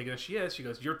little antagonist she is, she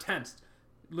goes, you're tensed.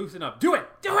 Loosen up. Do it!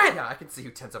 Yeah, I can see you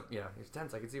tense up. Yeah, he's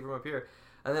tense. I can see from up here.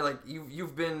 And then, like,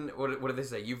 you've been, what did they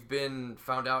say? You've been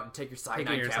found out and take your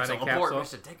cyanide capsule. Abort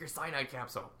mission. Take your cyanide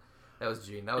capsule. That was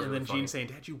Gene. That was really funny. Gene saying,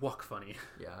 Dad, you walk funny.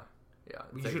 Yeah.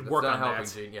 You should work on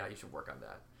that. Gene. Yeah, you should work on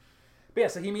that. But yeah,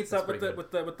 so he meets up with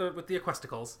the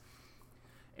Equesticles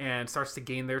and starts to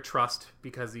gain their trust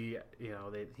because he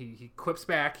quips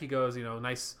back. He goes,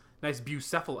 nice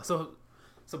Bucephala.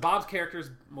 So Bob's character is,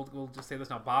 we'll just say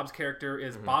this now, Bob's character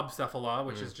is Bobcephala,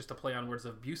 which is just a play on words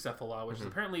of Bucephala, which is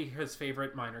apparently his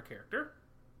favorite minor character.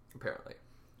 Apparently.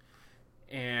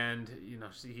 And,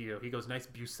 he goes, nice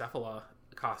Bucephala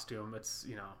costume. It's,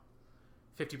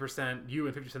 50% you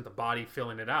and 50% the body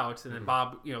filling it out. And then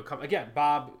Bob,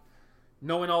 Bob,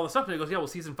 knowing all the stuff, and he goes, yeah, well,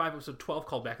 season 5, episode 12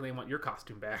 called back, and they want your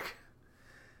costume back.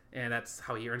 And that's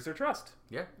how he earns their trust.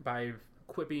 Yeah. By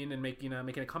quipping and making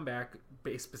a comeback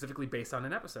specifically based on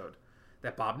an episode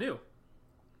that Bob knew.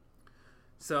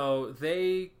 So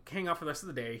they hang out for the rest of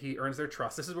the day. He earns their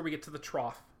trust. This is where we get to the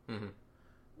trough,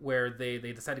 where they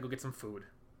decide to go get some food,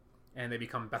 and they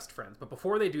become best friends. But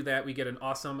before they do that, we get an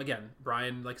awesome, again,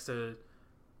 Brian likes to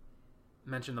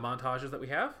mention the montages that we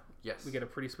have. Yes. We get a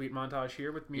pretty sweet montage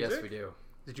here with music. Yes, we do.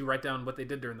 Did you write down what they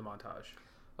did during the montage?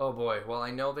 Oh boy. Well,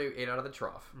 I know they ate out of the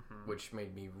trough, which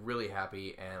made me really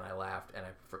happy, and I laughed, and I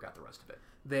forgot the rest of it.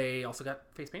 They also got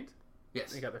face paint.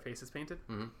 Yes. They got their faces painted.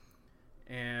 Mm-hmm.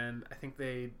 And I think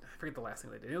I forget the last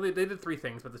thing they did. They did 3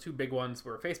 things, but the 2 big ones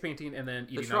were face painting and then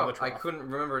eating out of the trough. I couldn't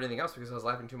remember anything else because I was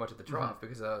laughing too much at the trough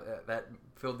because that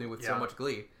filled me with so much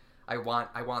glee. I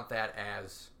want that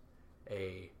as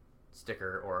a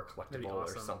sticker or a collectible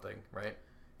or something, right?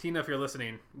 Tina, if you're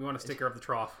listening, we want a sticker of the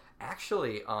trough.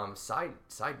 Actually, side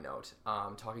note,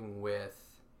 talking with,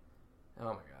 oh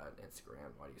my god,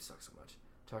 Instagram, why do you suck so much?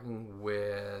 Talking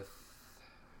with,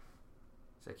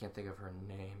 I can't think of her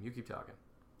name. You keep talking.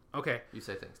 Okay. You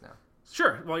say things now.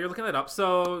 Sure. While you're looking that up,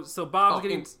 so Bob's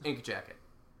getting ink jacket.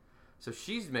 So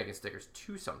she's making stickers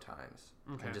too sometimes,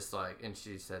 okay. and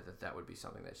she said that would be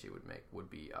something that she would make would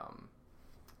be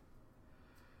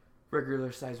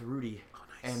regular size Rudy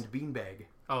and beanbag.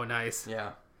 Oh, nice.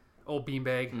 Yeah. Old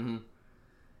beanbag. Mm-hmm.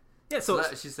 Yeah. So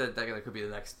she said that could be the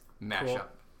next mashup, cool.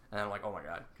 and I'm like, oh my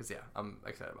god, because I'm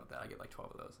excited about that. I get like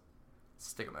 12 of those.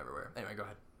 Stick them everywhere. Anyway, go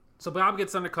ahead. So Bob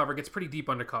gets undercover, gets pretty deep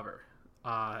undercover.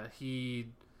 He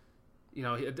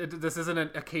this isn't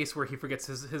a case where he forgets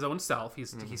his own self. He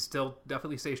still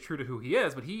definitely stays true to who he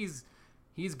is, but he's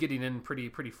getting in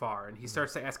pretty far, and he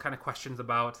starts to ask kind of questions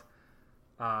about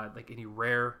like any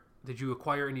rare. Did you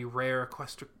acquire any rare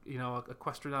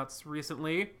Equestranauts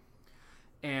recently?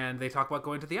 And they talk about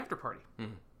going to the after party,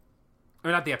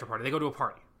 or not the after party. They go to a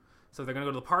party, so they're going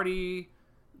to go to the party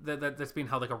that's being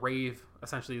held, like a rave.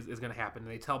 Essentially, is going to happen.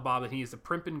 And they tell Bob that he needs to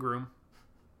primp and groom.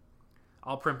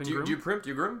 I'll primp and groom. Do you primp? Do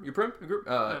you groom? You primp and groom?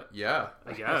 Yeah.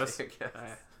 I guess.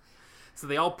 So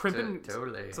they all primp and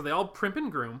totally. So they all primp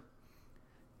and groom,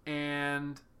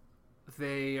 and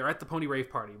they are at the pony rave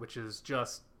party, which is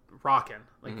just rocking.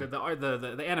 Like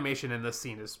the animation in this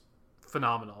scene is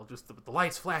phenomenal. Just the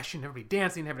lights flashing, everybody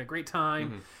dancing, having a great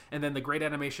time, and then the great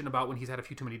animation about when he's had a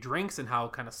few too many drinks and how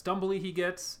kind of stumbly he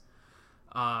gets.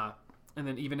 And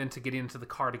then even into getting into the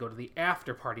car to go to the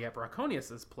after party at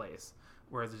Braconius's place,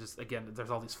 where there's just, again, there's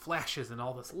all these flashes and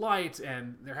all this light,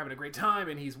 and they're having a great time,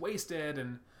 and he's wasted,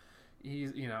 and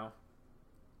he's,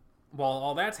 while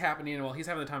all that's happening, and while he's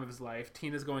having the time of his life,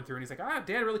 Tina's going through, and he's like,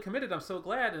 Dad really committed, I'm so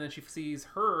glad, and then she sees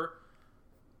her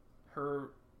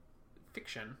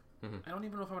fiction. I don't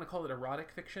even know if I want to call it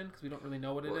erotic fiction, because we don't really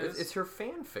know what it is. It's her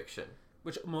fan fiction.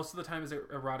 Which most of the time is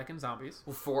erotic and zombies.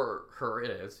 Well, for her, it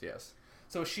is, yes.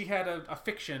 So she had a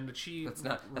fiction that she...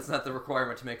 That's not the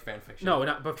requirement to make fan fiction. No,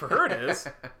 but for her it is.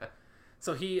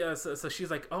 So so she's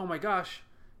like, oh my gosh,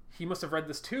 he must have read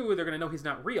this too. They're going to know he's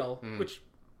not real. Which,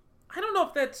 I don't know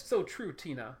if that's so true,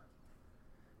 Tina.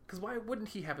 Because why wouldn't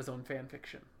he have his own fan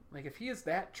fiction? Like, if he is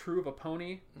that true of a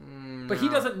pony... But he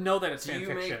doesn't know that it's fan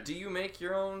fiction. Do you make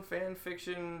your own fan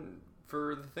fiction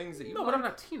for the things that you like? No, but I'm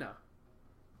not Tina.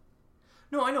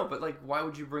 No, I know, but like, why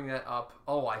would you bring that up?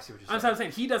 Oh, I see what you're saying. I'm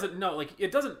saying he doesn't know. Like,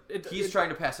 it doesn't. He's trying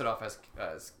to pass it off as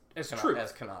true,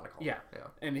 as canonical. Yeah.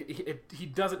 And he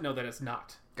doesn't know that it's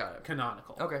not. Got it.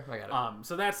 Canonical. Okay, I got it.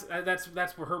 So that's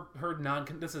where her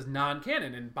this is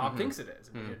non-canon, and Bob thinks it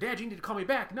is. And, Dad, you need to call me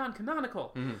back,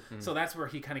 non-canonical. So that's where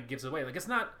he kind of gives away. Like, it's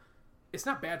not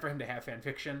bad for him to have fan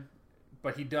fiction,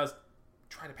 but he does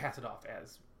try to pass it off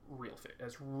as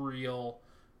real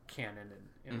canon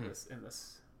in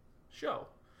this show.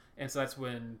 And so that's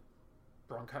when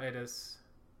Bronconius,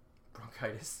 thank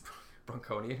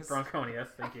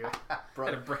you.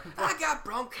 I got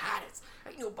bronchitis.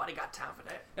 Ain't nobody got time for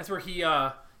that. That's where he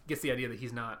gets the idea that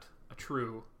he's not a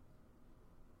true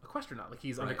Equestranauts. Like,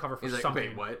 he's undercover for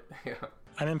something. Wait, what? Yeah.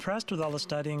 I'm impressed with all the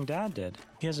studying Dad did.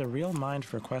 He has a real mind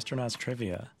for Equestranauts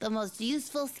trivia. The most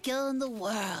useful skill in the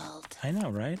world. I know,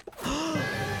 right?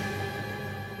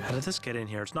 How did this get in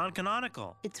here? It's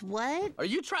non-canonical. It's what? Are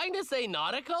you trying to say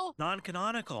nautical?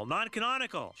 Non-canonical.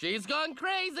 Non-canonical. She's gone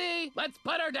crazy. Let's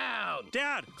put her down.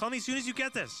 Dad, call me as soon as you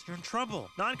get this. You're in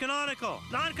trouble. Non-canonical.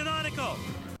 Non-canonical.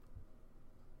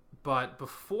 But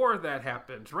before that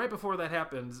happens,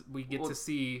 we get to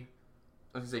see...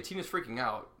 I was going to say, Tina's freaking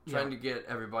out, trying to get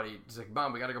everybody, just like,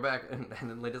 Mom, we got to go back. And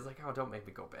then Linda's like, oh, don't make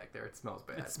me go back there. It smells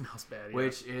bad. Yeah.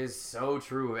 Which is so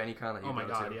true of any con that you go to. Oh,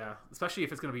 my God, yeah. Especially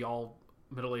if it's going to be all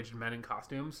middle-aged men in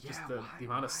costumes. Just the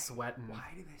amount of sweat. And why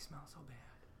do they smell so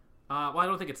bad? Well, I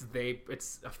don't think it's they.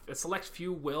 It's a select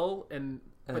few will. And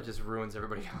it just ruins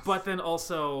everybody else. But then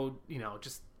also,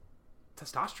 just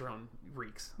testosterone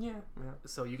reeks. Yeah.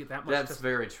 So you get that much. That's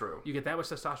very true. You get that much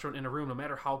testosterone in a room, no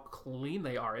matter how clean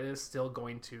they are, it is still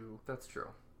going to. That's true.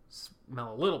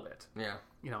 Smell a little bit. Yeah.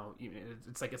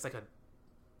 It's like a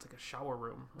like a shower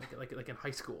room, like in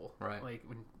high school. Right. Like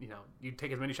when you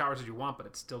take as many showers as you want, but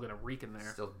it's still gonna reek in there.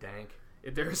 Still dank.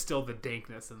 There's still the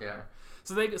dankness in there.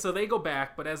 So they go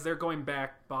back, but as they're going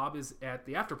back, Bob is at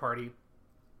the after party,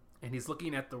 and he's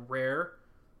looking at the rare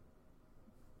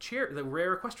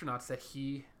Equestranauts that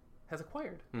he has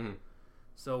acquired. Mm-hmm.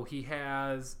 So he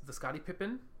has the Scottie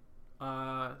Pippen.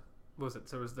 What was it?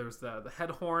 So there's the head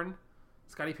horn,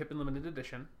 Scottie Pippen limited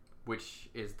edition, which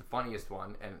is the funniest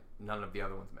one, and none of the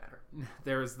other ones matter.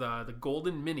 There's the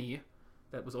Golden Mini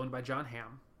that was owned by John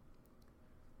Hamm.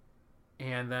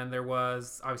 And then there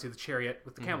was, obviously, the Chariot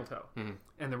with the camel toe. Mm-hmm.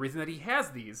 And the reason that he has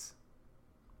these,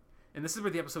 and this is where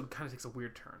the episode kind of takes a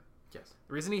weird turn. Yes.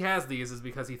 The reason he has these is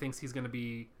because he thinks he's going to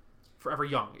be forever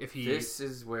young. This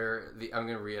is where I'm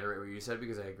going to reiterate what you said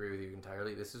because I agree with you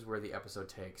entirely. This is where the episode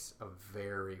takes a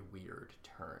very weird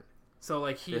turn. So,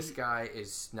 like, this guy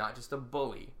is not just a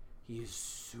bully. He is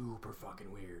super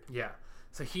fucking weird. Yeah.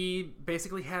 So he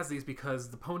basically has these because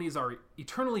the ponies are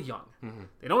eternally young. Mm-hmm.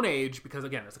 They don't age because,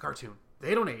 again, it's a cartoon.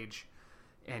 They don't age.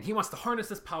 And he wants to harness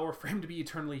this power for him to be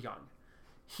eternally young.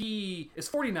 He is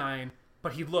 49,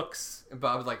 but he looks... And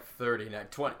Bob's like 30, not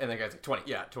 20. And the guy's like 20.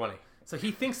 Yeah, 20. So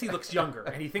he thinks he looks younger.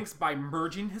 And he thinks by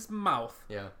merging his mouth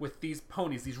with these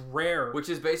ponies, these rare... Which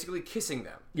is basically kissing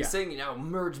them. He's Yeah. saying,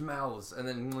 merge mouths. And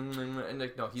then... And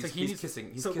like, no, he's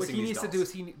kissing. He's so kissing what he needs dolls. to do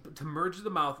is to merge the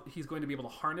mouth, he's going to be able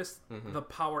to harness the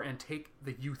power and take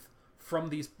the youth from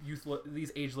these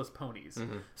ageless ponies.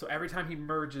 Mm-hmm. So every time he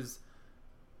merges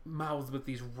mouths with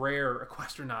these rare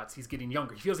Equestranauts, he's getting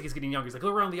younger. He feels like he's getting younger. He's like,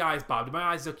 look around the eyes, Bob. Do my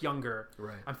eyes look younger?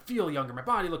 Right. I feel younger. My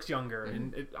body looks younger.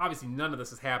 And obviously none of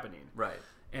this is happening. Right.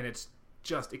 And it's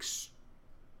just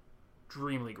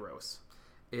extremely gross.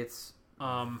 It's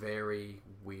very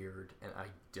weird, and I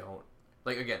don't...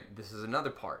 Like, again, this is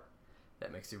another part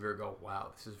that makes you go,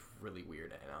 wow, this is really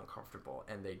weird and uncomfortable,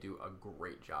 and they do a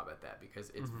great job at that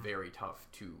because it's very tough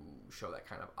to show that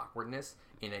kind of awkwardness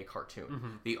in a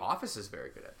cartoon. The Office is very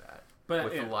good at that. But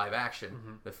with the live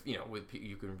action,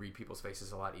 you can read people's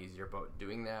faces a lot easier. But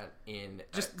doing that in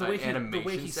just the way he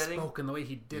setting, spoke and the way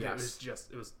he did it was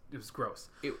just it was gross.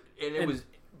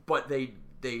 But they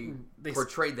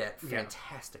portrayed that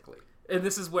fantastically. And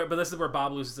this is where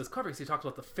Bob loses his cover because he talks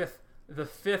about the fifth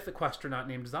Equestranaut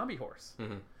named Zombie Horse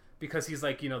because he's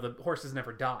like, the horses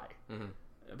never die.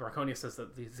 Braconia says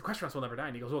that these Equestranauts will never die,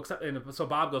 and he goes, so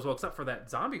Bob goes, well, except for that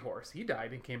zombie horse, he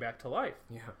died and came back to life.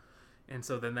 Yeah. And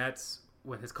so then that's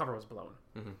when his cover was blown.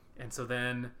 And so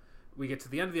then we get to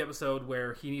the end of the episode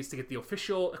where he needs to get the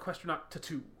official Equestranaut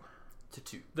tattoo.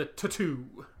 The tattoo.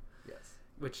 Yes.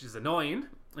 Which is annoying.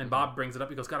 And Bob brings it up.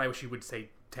 He goes, God, I wish you would say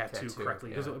tattoo correctly.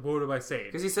 He goes, what do I say?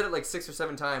 Because he said it like 6 or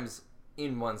 7 times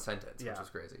in one sentence, which was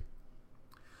crazy.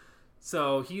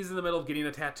 So he's in the middle of getting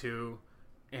a tattoo,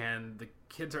 and the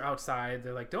kids are outside.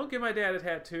 They're like, don't give my dad a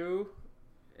tattoo.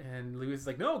 And Louise is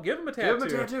like, no, give him a tattoo. Give him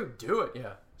a tattoo. Do it.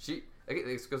 Yeah.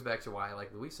 This goes back to why I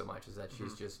like Louise so much, is that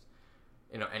she's just,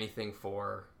 anything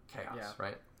for chaos,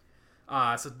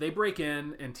 right? So they break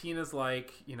in, and Tina's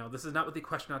like, this is not what the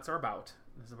Equestranauts are about.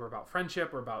 We're about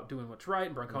friendship. We're about doing what's right.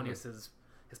 And Braconia says,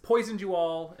 has poisoned you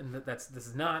all, and this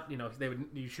is not,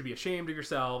 you should be ashamed of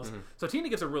yourselves. So Tina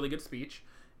gives a really good speech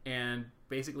and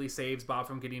basically saves Bob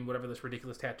from getting whatever this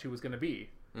ridiculous tattoo was going to be.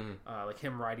 Like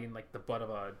him riding like the butt of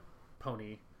a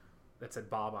pony that said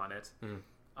Bob on it.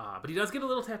 But he does get a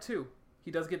little tattoo.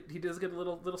 He does get a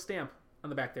little stamp on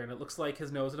the back there, and it looks like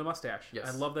his nose and a mustache.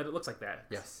 Yes. I love that it looks like that.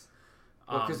 Yes.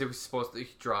 Well, because it was supposed to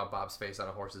draw Bob's face on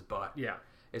a horse's butt. Yeah.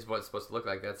 Is what it's supposed to look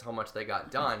like. That's how much they got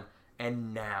done.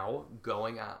 And now,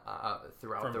 going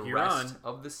throughout the rest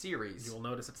of the series... You'll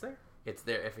notice it's there. It's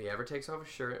there. If he ever takes off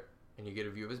his shirt and you get a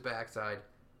view of his backside,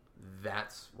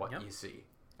 that's what you see.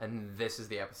 And this is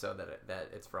the episode that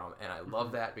it's from. And I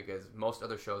love that because most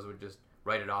other shows would just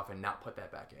write it off and not put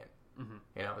that back in.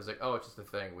 It was like, oh, it's just a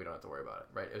thing. We don't have to worry about it,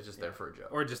 right? It was just there for a joke.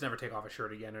 Or just never take off a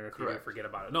shirt again, or if you forget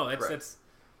about it. No, it's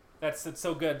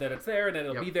so good that it's there and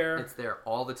it'll be there. It's there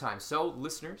all the time. So,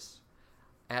 listeners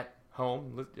at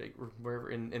home, wherever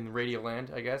in Radio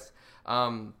Land, I guess,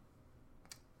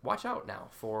 watch out now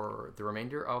for the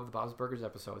remainder of the Bob's Burgers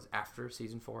episodes after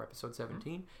season 4, episode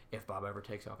 17. If Bob ever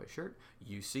takes off his shirt,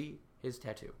 you see his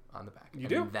tattoo on the back. You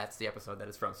do. That's the episode that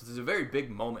it's from. So this is a very big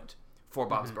moment for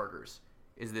Bob's Burgers.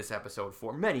 Is this episode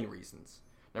for many reasons.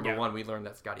 Number one, we learned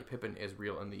that Scottie Pippen is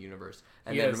real in the universe,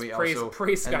 and then we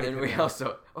praise Scottie Pippen. We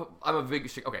also, I'm a big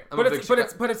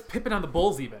but it's Pippen on the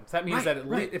Bulls even. So that means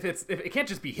if it can't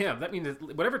just be him. That means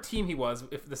that whatever team he was,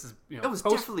 if this is it was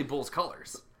definitely Bulls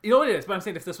colors. You know what it is, but I'm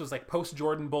saying if this was like post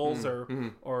Jordan Bulls or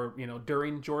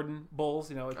during Jordan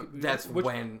Bulls, that's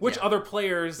which other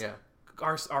players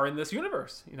are in this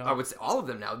universe. You know, I would say all of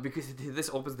them now because this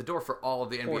opens the door for all of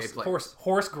the NBA players.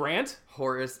 Horace Grant.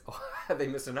 They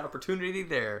missed an opportunity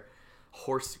there.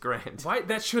 Horace Grant. Why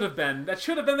that should have been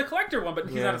the collector one, but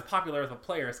he's not as popular as a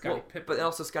player as Scottie Pippen. But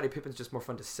also Scottie Pippen's just more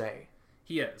fun to say.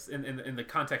 He is in the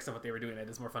context of what they were doing. It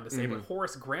is more fun to say. But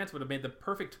Horace Grant would have made the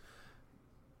perfect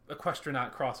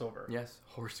Equestranauts crossover. Yes,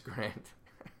 Horace Grant.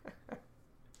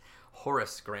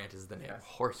 Horace Grant is the name. Yes.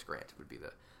 Horace Grant would be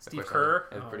the Steve Kerr.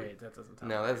 Wait, that doesn't sound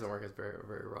No, that doesn't work as very,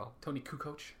 very well. Tony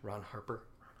Kukoc. Ron Harper.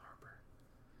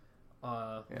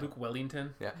 Luke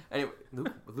Wellington. Yeah. Anyway,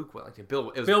 Luke Wellington.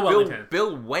 Bill Wellington.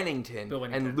 Bill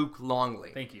Wennington. And Luke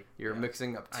Longley. Thank you. You're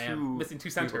mixing up I am missing two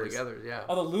centers together. Yeah.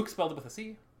 Although Luke spelled it with a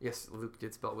C. Yes, Luke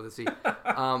did spell it with a C.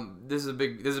 This is a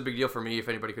big deal for me. If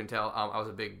anybody couldn't tell, I was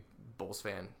a big Bulls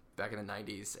fan back in the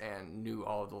 90s and knew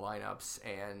all of the lineups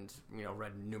and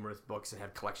read numerous books and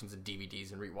had collections of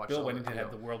DVDs and rewatched. Bill Wennington had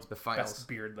the world's best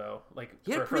beard though. Like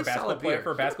for a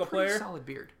basketball player. Solid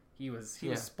beard. He was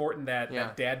sporting that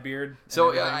dad beard.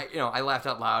 So I laughed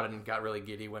out loud and got really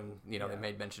giddy when they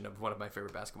made mention of one of my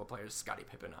favorite basketball players, Scottie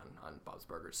Pippen, on Bob's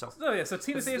Burgers. So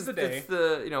Tina saves the day. It's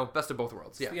the best of both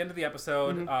worlds. Yeah. It's the end of the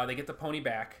episode. They get the pony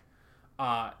back,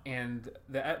 and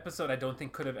the episode I don't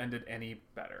think could have ended any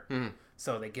better.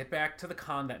 So they get back to the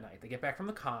con that night. They get back from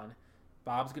the con.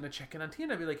 Bob's gonna check in on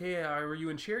Tina, and be like, "Hey, how are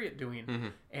you and Chariot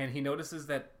doing?" And he notices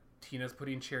that Tina's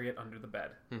putting Chariot under the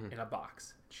bed in a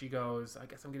box. She goes, "I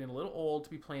guess I'm getting a little old to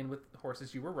be playing with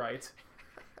horses. You were right."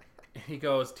 And he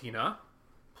goes, "Tina,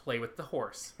 play with the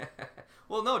horse."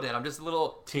 Well, no, Dad, I'm just a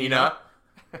little Tina.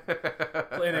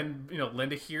 And then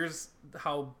Linda hears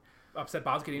how upset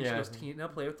Bob's getting. She goes, "Tina,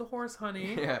 play with the horse,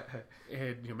 honey." Yeah.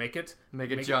 And make it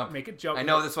jump. Make it jump. I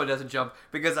know this one doesn't jump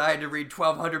because I had to read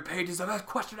 1,200 pages of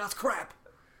Equestranauts crap.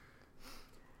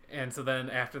 And so then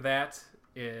after that,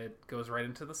 it goes right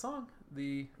into the song,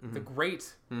 the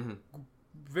great,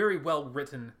 very well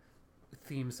written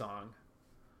theme song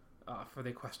for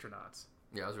the Equestranauts.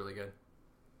 Yeah, it was really good.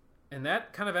 And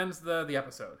that kind of ends the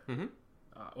episode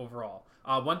overall.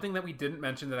 One thing that we didn't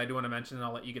mention that I do want to mention, and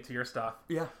I'll let you get to your stuff.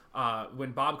 Yeah.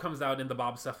 When Bob comes out in the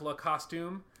Bob Cephala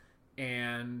costume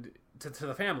and to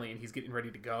the family, and he's getting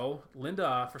ready to go,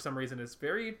 Linda, for some reason, is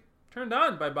very turned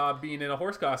on by Bob being in a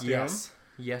horse costume.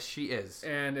 Yes, she is.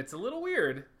 And it's a little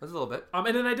weird. It's a little bit.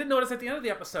 And then I did notice at the end of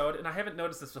the episode, and I haven't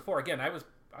noticed this before. Again, I was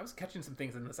catching some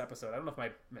things in this episode. I don't know if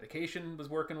my medication was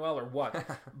working well or what.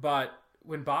 But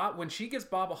when she gives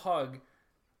Bob a hug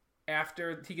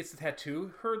after he gets the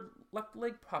tattoo, her left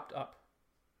leg popped up.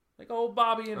 Like, oh,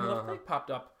 Bobby, and her left leg popped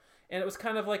up. And it was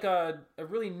kind of like a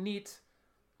really neat,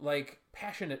 like,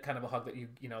 passionate kind of a hug that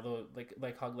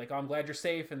the hug, like, oh, I'm glad you're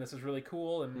safe and this is really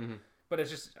cool. And but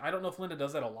it's just, I don't know if Linda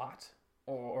does that a lot.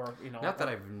 Or not that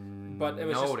I've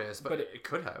noticed, but it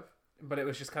could have. But it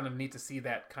was just kind of neat to see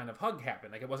that kind of hug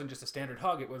happen. Like, it wasn't just a standard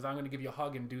hug. It was, I'm going to give you a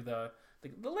hug and do the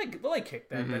leg kick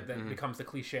that becomes the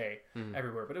cliche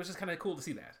everywhere. But it was just kind of cool to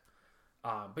see that.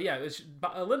 But yeah,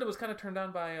 Linda was kind of turned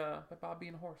on by Bob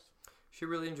being a horse. She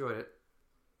really enjoyed it.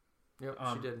 Yep,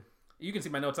 she did. You can see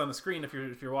my notes on the screen if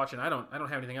you're watching. I don't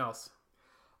have anything else.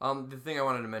 The thing I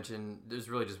wanted to mention, there's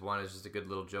really just one. It's just a good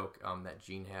little joke that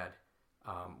Gene had.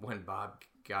 When Bob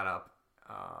got up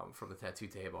from the tattoo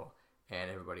table and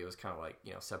everybody was kind of like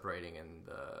separating and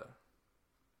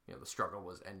the struggle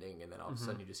was ending, and then all of a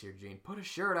sudden you just hear Gene put a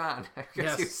shirt on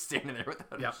because he was standing there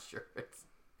without a shirt,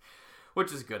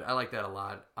 which is good. I like that a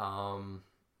lot.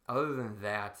 Other than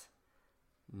that,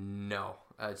 no,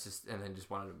 it's just, and then just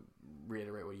wanted to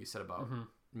reiterate what you said about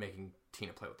making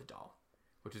Tina play with the doll,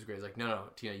 which is great. It's like, no,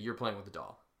 Tina, you're playing with the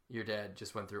doll. Your dad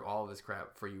just went through all of this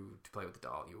crap for you to play with the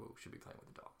doll. You should be playing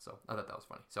with the doll. So I thought that was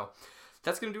funny. So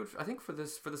that's gonna do it, I think, for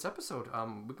this episode.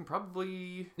 We can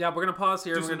probably we're gonna pause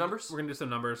here. Do some numbers. We're gonna do some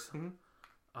numbers.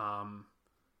 And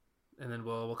then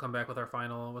we'll come back with our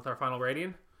final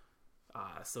rating.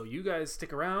 So you guys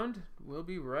stick around. We'll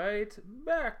be right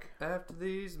back after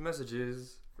these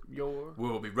messages.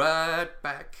 We'll be right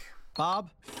back. Bob,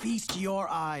 feast your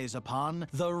eyes upon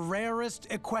the rarest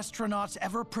Equestranauts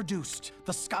ever produced.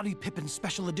 The Scottie Pippen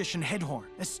Special Edition Headhorn.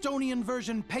 Estonian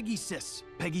version Pegasus.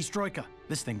 Peggy Stroika.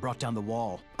 This thing brought down the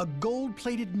wall. A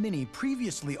gold-plated mini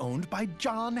previously owned by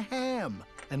John Hamm.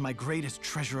 And my greatest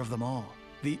treasure of them all.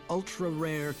 The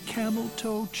ultra-rare Camel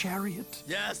Toe Chariot.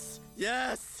 Yes!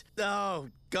 Oh,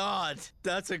 God.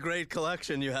 That's a great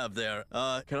collection you have there.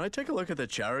 Can I take a look at the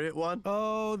Chariot one?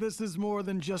 Oh, this is more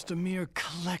than just a mere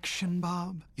collection,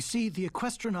 Bob. You see, the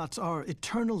Equestranauts are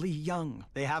eternally young.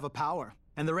 They have a power.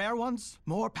 And the rare ones,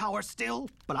 more power still.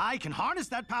 But I can harness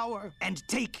that power and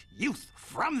take youth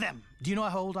from them. Do you know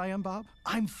how old I am, Bob?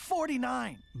 I'm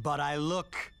 49. But I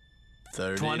look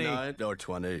 39 or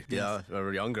 20. Yeah,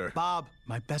 or younger. Bob,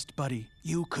 my best buddy,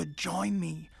 you could join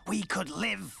me. We could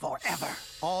live forever.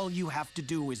 All you have to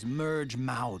do is merge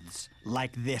mouths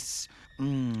like this.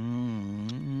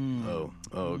 Oh,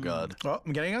 God. Oh,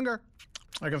 I'm getting younger.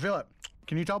 I can feel it.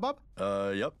 Can you tell, Bob?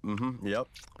 Yep. Yep.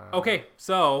 Okay,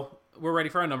 so we're ready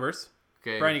for our numbers.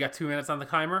 Okay. Brian, you got 2 minutes on the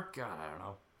timer? God, I don't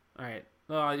know. All right.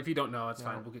 Well, if you don't know, it's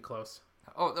fine. We'll get close.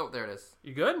 Oh, there it is.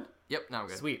 You good? Yep, now I'm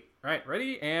good. Sweet. All right,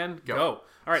 ready and Go. go.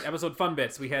 All right, episode fun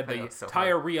bits. We had I know, the it's so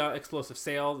Diarrhea Explosive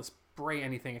Sale, the Spray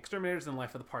Anything Exterminators, and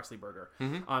Life of the Parsley Burger.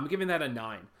 I'm giving that a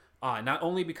 9. Not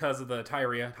only because of the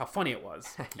diarrhea, how funny it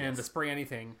was, and the Spray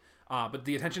Anything, but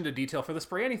the attention to detail for the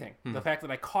Spray Anything. The fact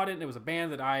that I caught it, and it was a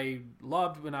band that I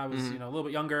loved when I was a little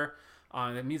bit younger.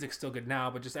 The music's still good now,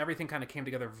 but just everything kind of came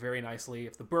together very nicely.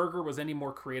 If the burger was any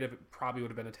more creative, it probably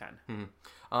would have been a 10.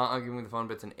 I'm giving the fun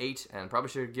bits an 8, and probably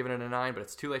should have given it a 9, but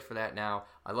it's too late for that now.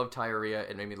 I love Diarrhea.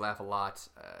 It made me laugh a lot.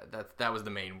 That was the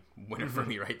main winner for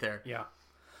me right there. Yeah.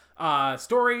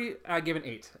 Story, I give an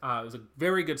 8. It was a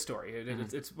very good story.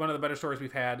 It's one of the better stories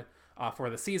we've had for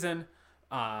the season,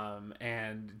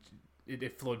 and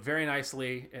it flowed very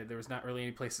nicely. There was not really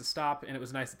any place to stop, and it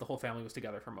was nice that the whole family was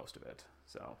together for most of it.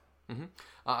 So...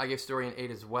 I gave Story an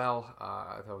 8 as well.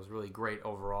 I thought it was really great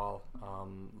overall.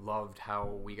 Loved how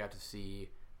we got to see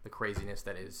the craziness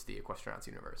that is the Equestranauts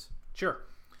universe. Sure.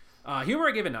 Humor,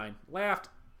 I gave a 9. Laughed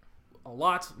a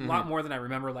lot more than I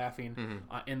remember laughing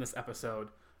in this episode.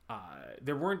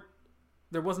 There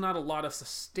was not a lot of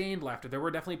sustained laughter. There were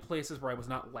definitely places where I was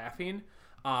not laughing,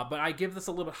 but I give this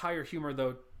a little bit higher humor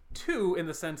though too, in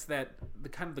the sense that the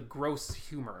kind of the gross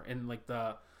humor and like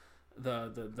the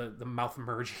mouth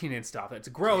merging and stuff. It's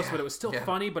gross, but it was still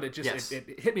funny. But it just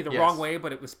it hit me the wrong way.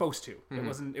 But it was supposed to.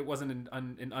 It wasn't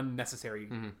an unnecessary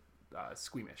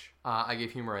squeamish. I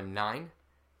gave humor a 9.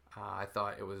 I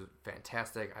thought it was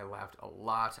fantastic. I laughed a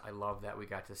lot. I love that we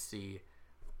got to see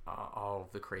all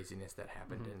of the craziness that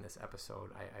happened in this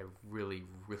episode. I really,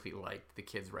 really liked the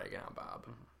kids ragging on Bob.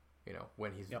 You know,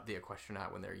 when he's the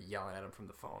Equestranaut, when they're yelling at him from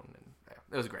the phone, and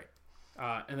it was great.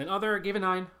 And then other gave a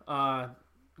 9.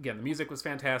 Again, the music was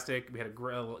fantastic. We had a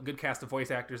good cast of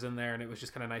voice actors in there, and it was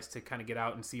just kind of nice to kind of get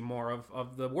out and see more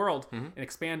of the world and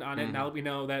expand on it. Now that we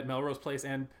know that Melrose Place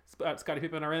and Scottie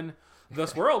Pippen are in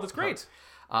this world, it's great.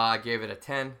 I gave it a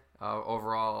 10.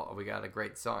 Overall, we got a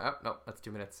great song. Oh, no, that's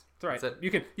 2 minutes. It's all right. That's it.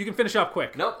 You can finish up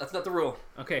quick. Nope, that's not the rule.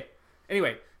 Okay.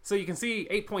 Anyway, so you can see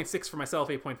 8.6 for myself,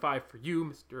 8.5 for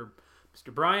you, Mr.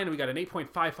 Brian. We got an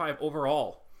 8.55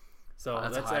 overall. So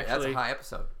that's a high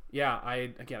episode. Yeah,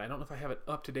 I don't know if I have it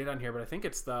up to date on here, but I think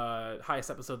it's the highest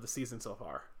episode of the season so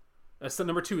far. That's the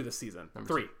number 2 this season. Number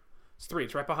 3. It's 3.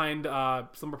 It's right behind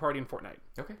Slumber Party and Fortnite.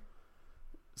 Okay.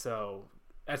 So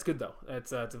that's good though.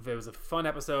 It was a fun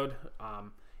episode.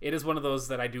 It is one of those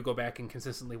that I do go back and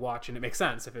consistently watch, and it makes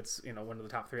sense if it's one of the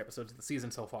top 3 episodes of the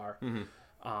season so far.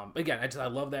 Again, I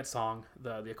love that song,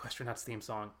 the Equestranauts theme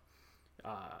song.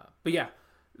 But yeah,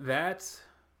 that's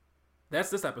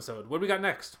this episode. What do we got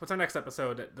next? What's our next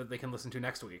episode that they can listen to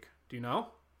next week? Do you know?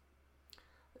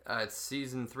 It's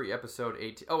season 3, episode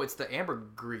 18. Oh, it's the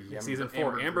Ambergris. Season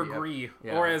 4, Ambergris.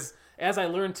 Yeah. Or as I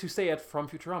learned to say it from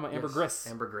Futurama, Ambergris.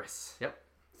 Ambergris. Yep.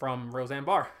 From Roseanne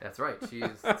Barr. That's right.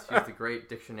 She's the great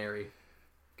dictionary.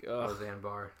 Roseanne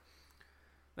Barr.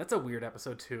 That's a weird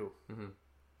episode too.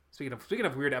 Speaking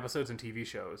of weird episodes and TV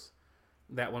shows,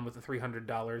 that one with the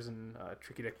 $300 and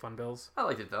Tricky Dick Fun Bills. I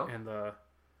liked it though. And the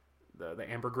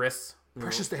Ambergris.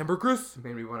 Precious Ambergris.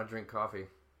 Made me want to drink coffee.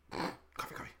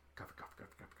 Coffee.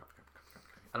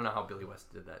 I don't know how Billy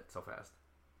West did that so fast.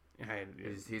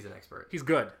 He's an expert. He's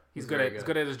good. He's good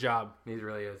at his job. He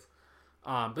really is.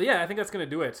 But yeah, I think that's going to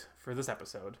do it for this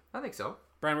episode. I think so.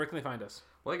 Brian, where can they find us?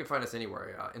 Well, you can find us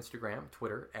anywhere. Instagram,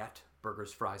 Twitter,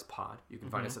 @BurgersFriesPod. You can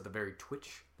find us at the very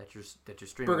Twitch that you're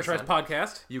streaming. Burgers Fries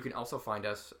Podcast. You can also find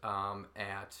us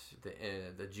at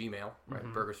the Gmail, right?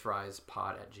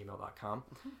 BurgersFriesPod@gmail.com.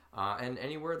 And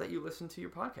anywhere that you listen to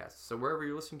your podcasts. So wherever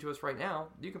you're listening to us right now,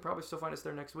 you can probably still find us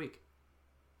there next week.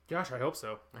 Gosh, I hope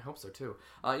so. I hope so too.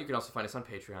 You can also find us on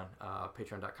Patreon,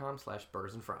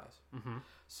 patreon.com/burgersandfries.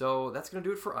 So that's going to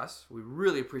do it for us. We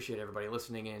really appreciate everybody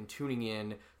listening in, tuning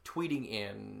in, tweeting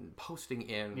in, posting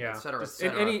in, etc.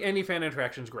 Any fan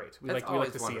interaction is great. We like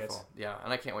to see it. Yeah,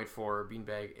 and I can't wait for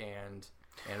Beanbag and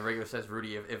Regular Says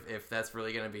Rudy if that's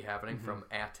really going to be happening from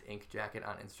 @InkJacket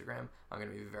on Instagram. I'm going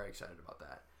to be very excited about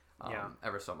that.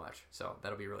 Ever so much. So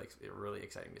that'll be really, really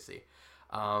exciting to see.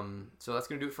 So that's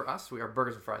going to do it for us. We are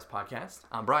Burgers and Fries Podcast.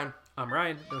 I'm Brian. I'm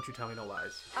Ryan. Don't you tell me no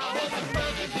lies.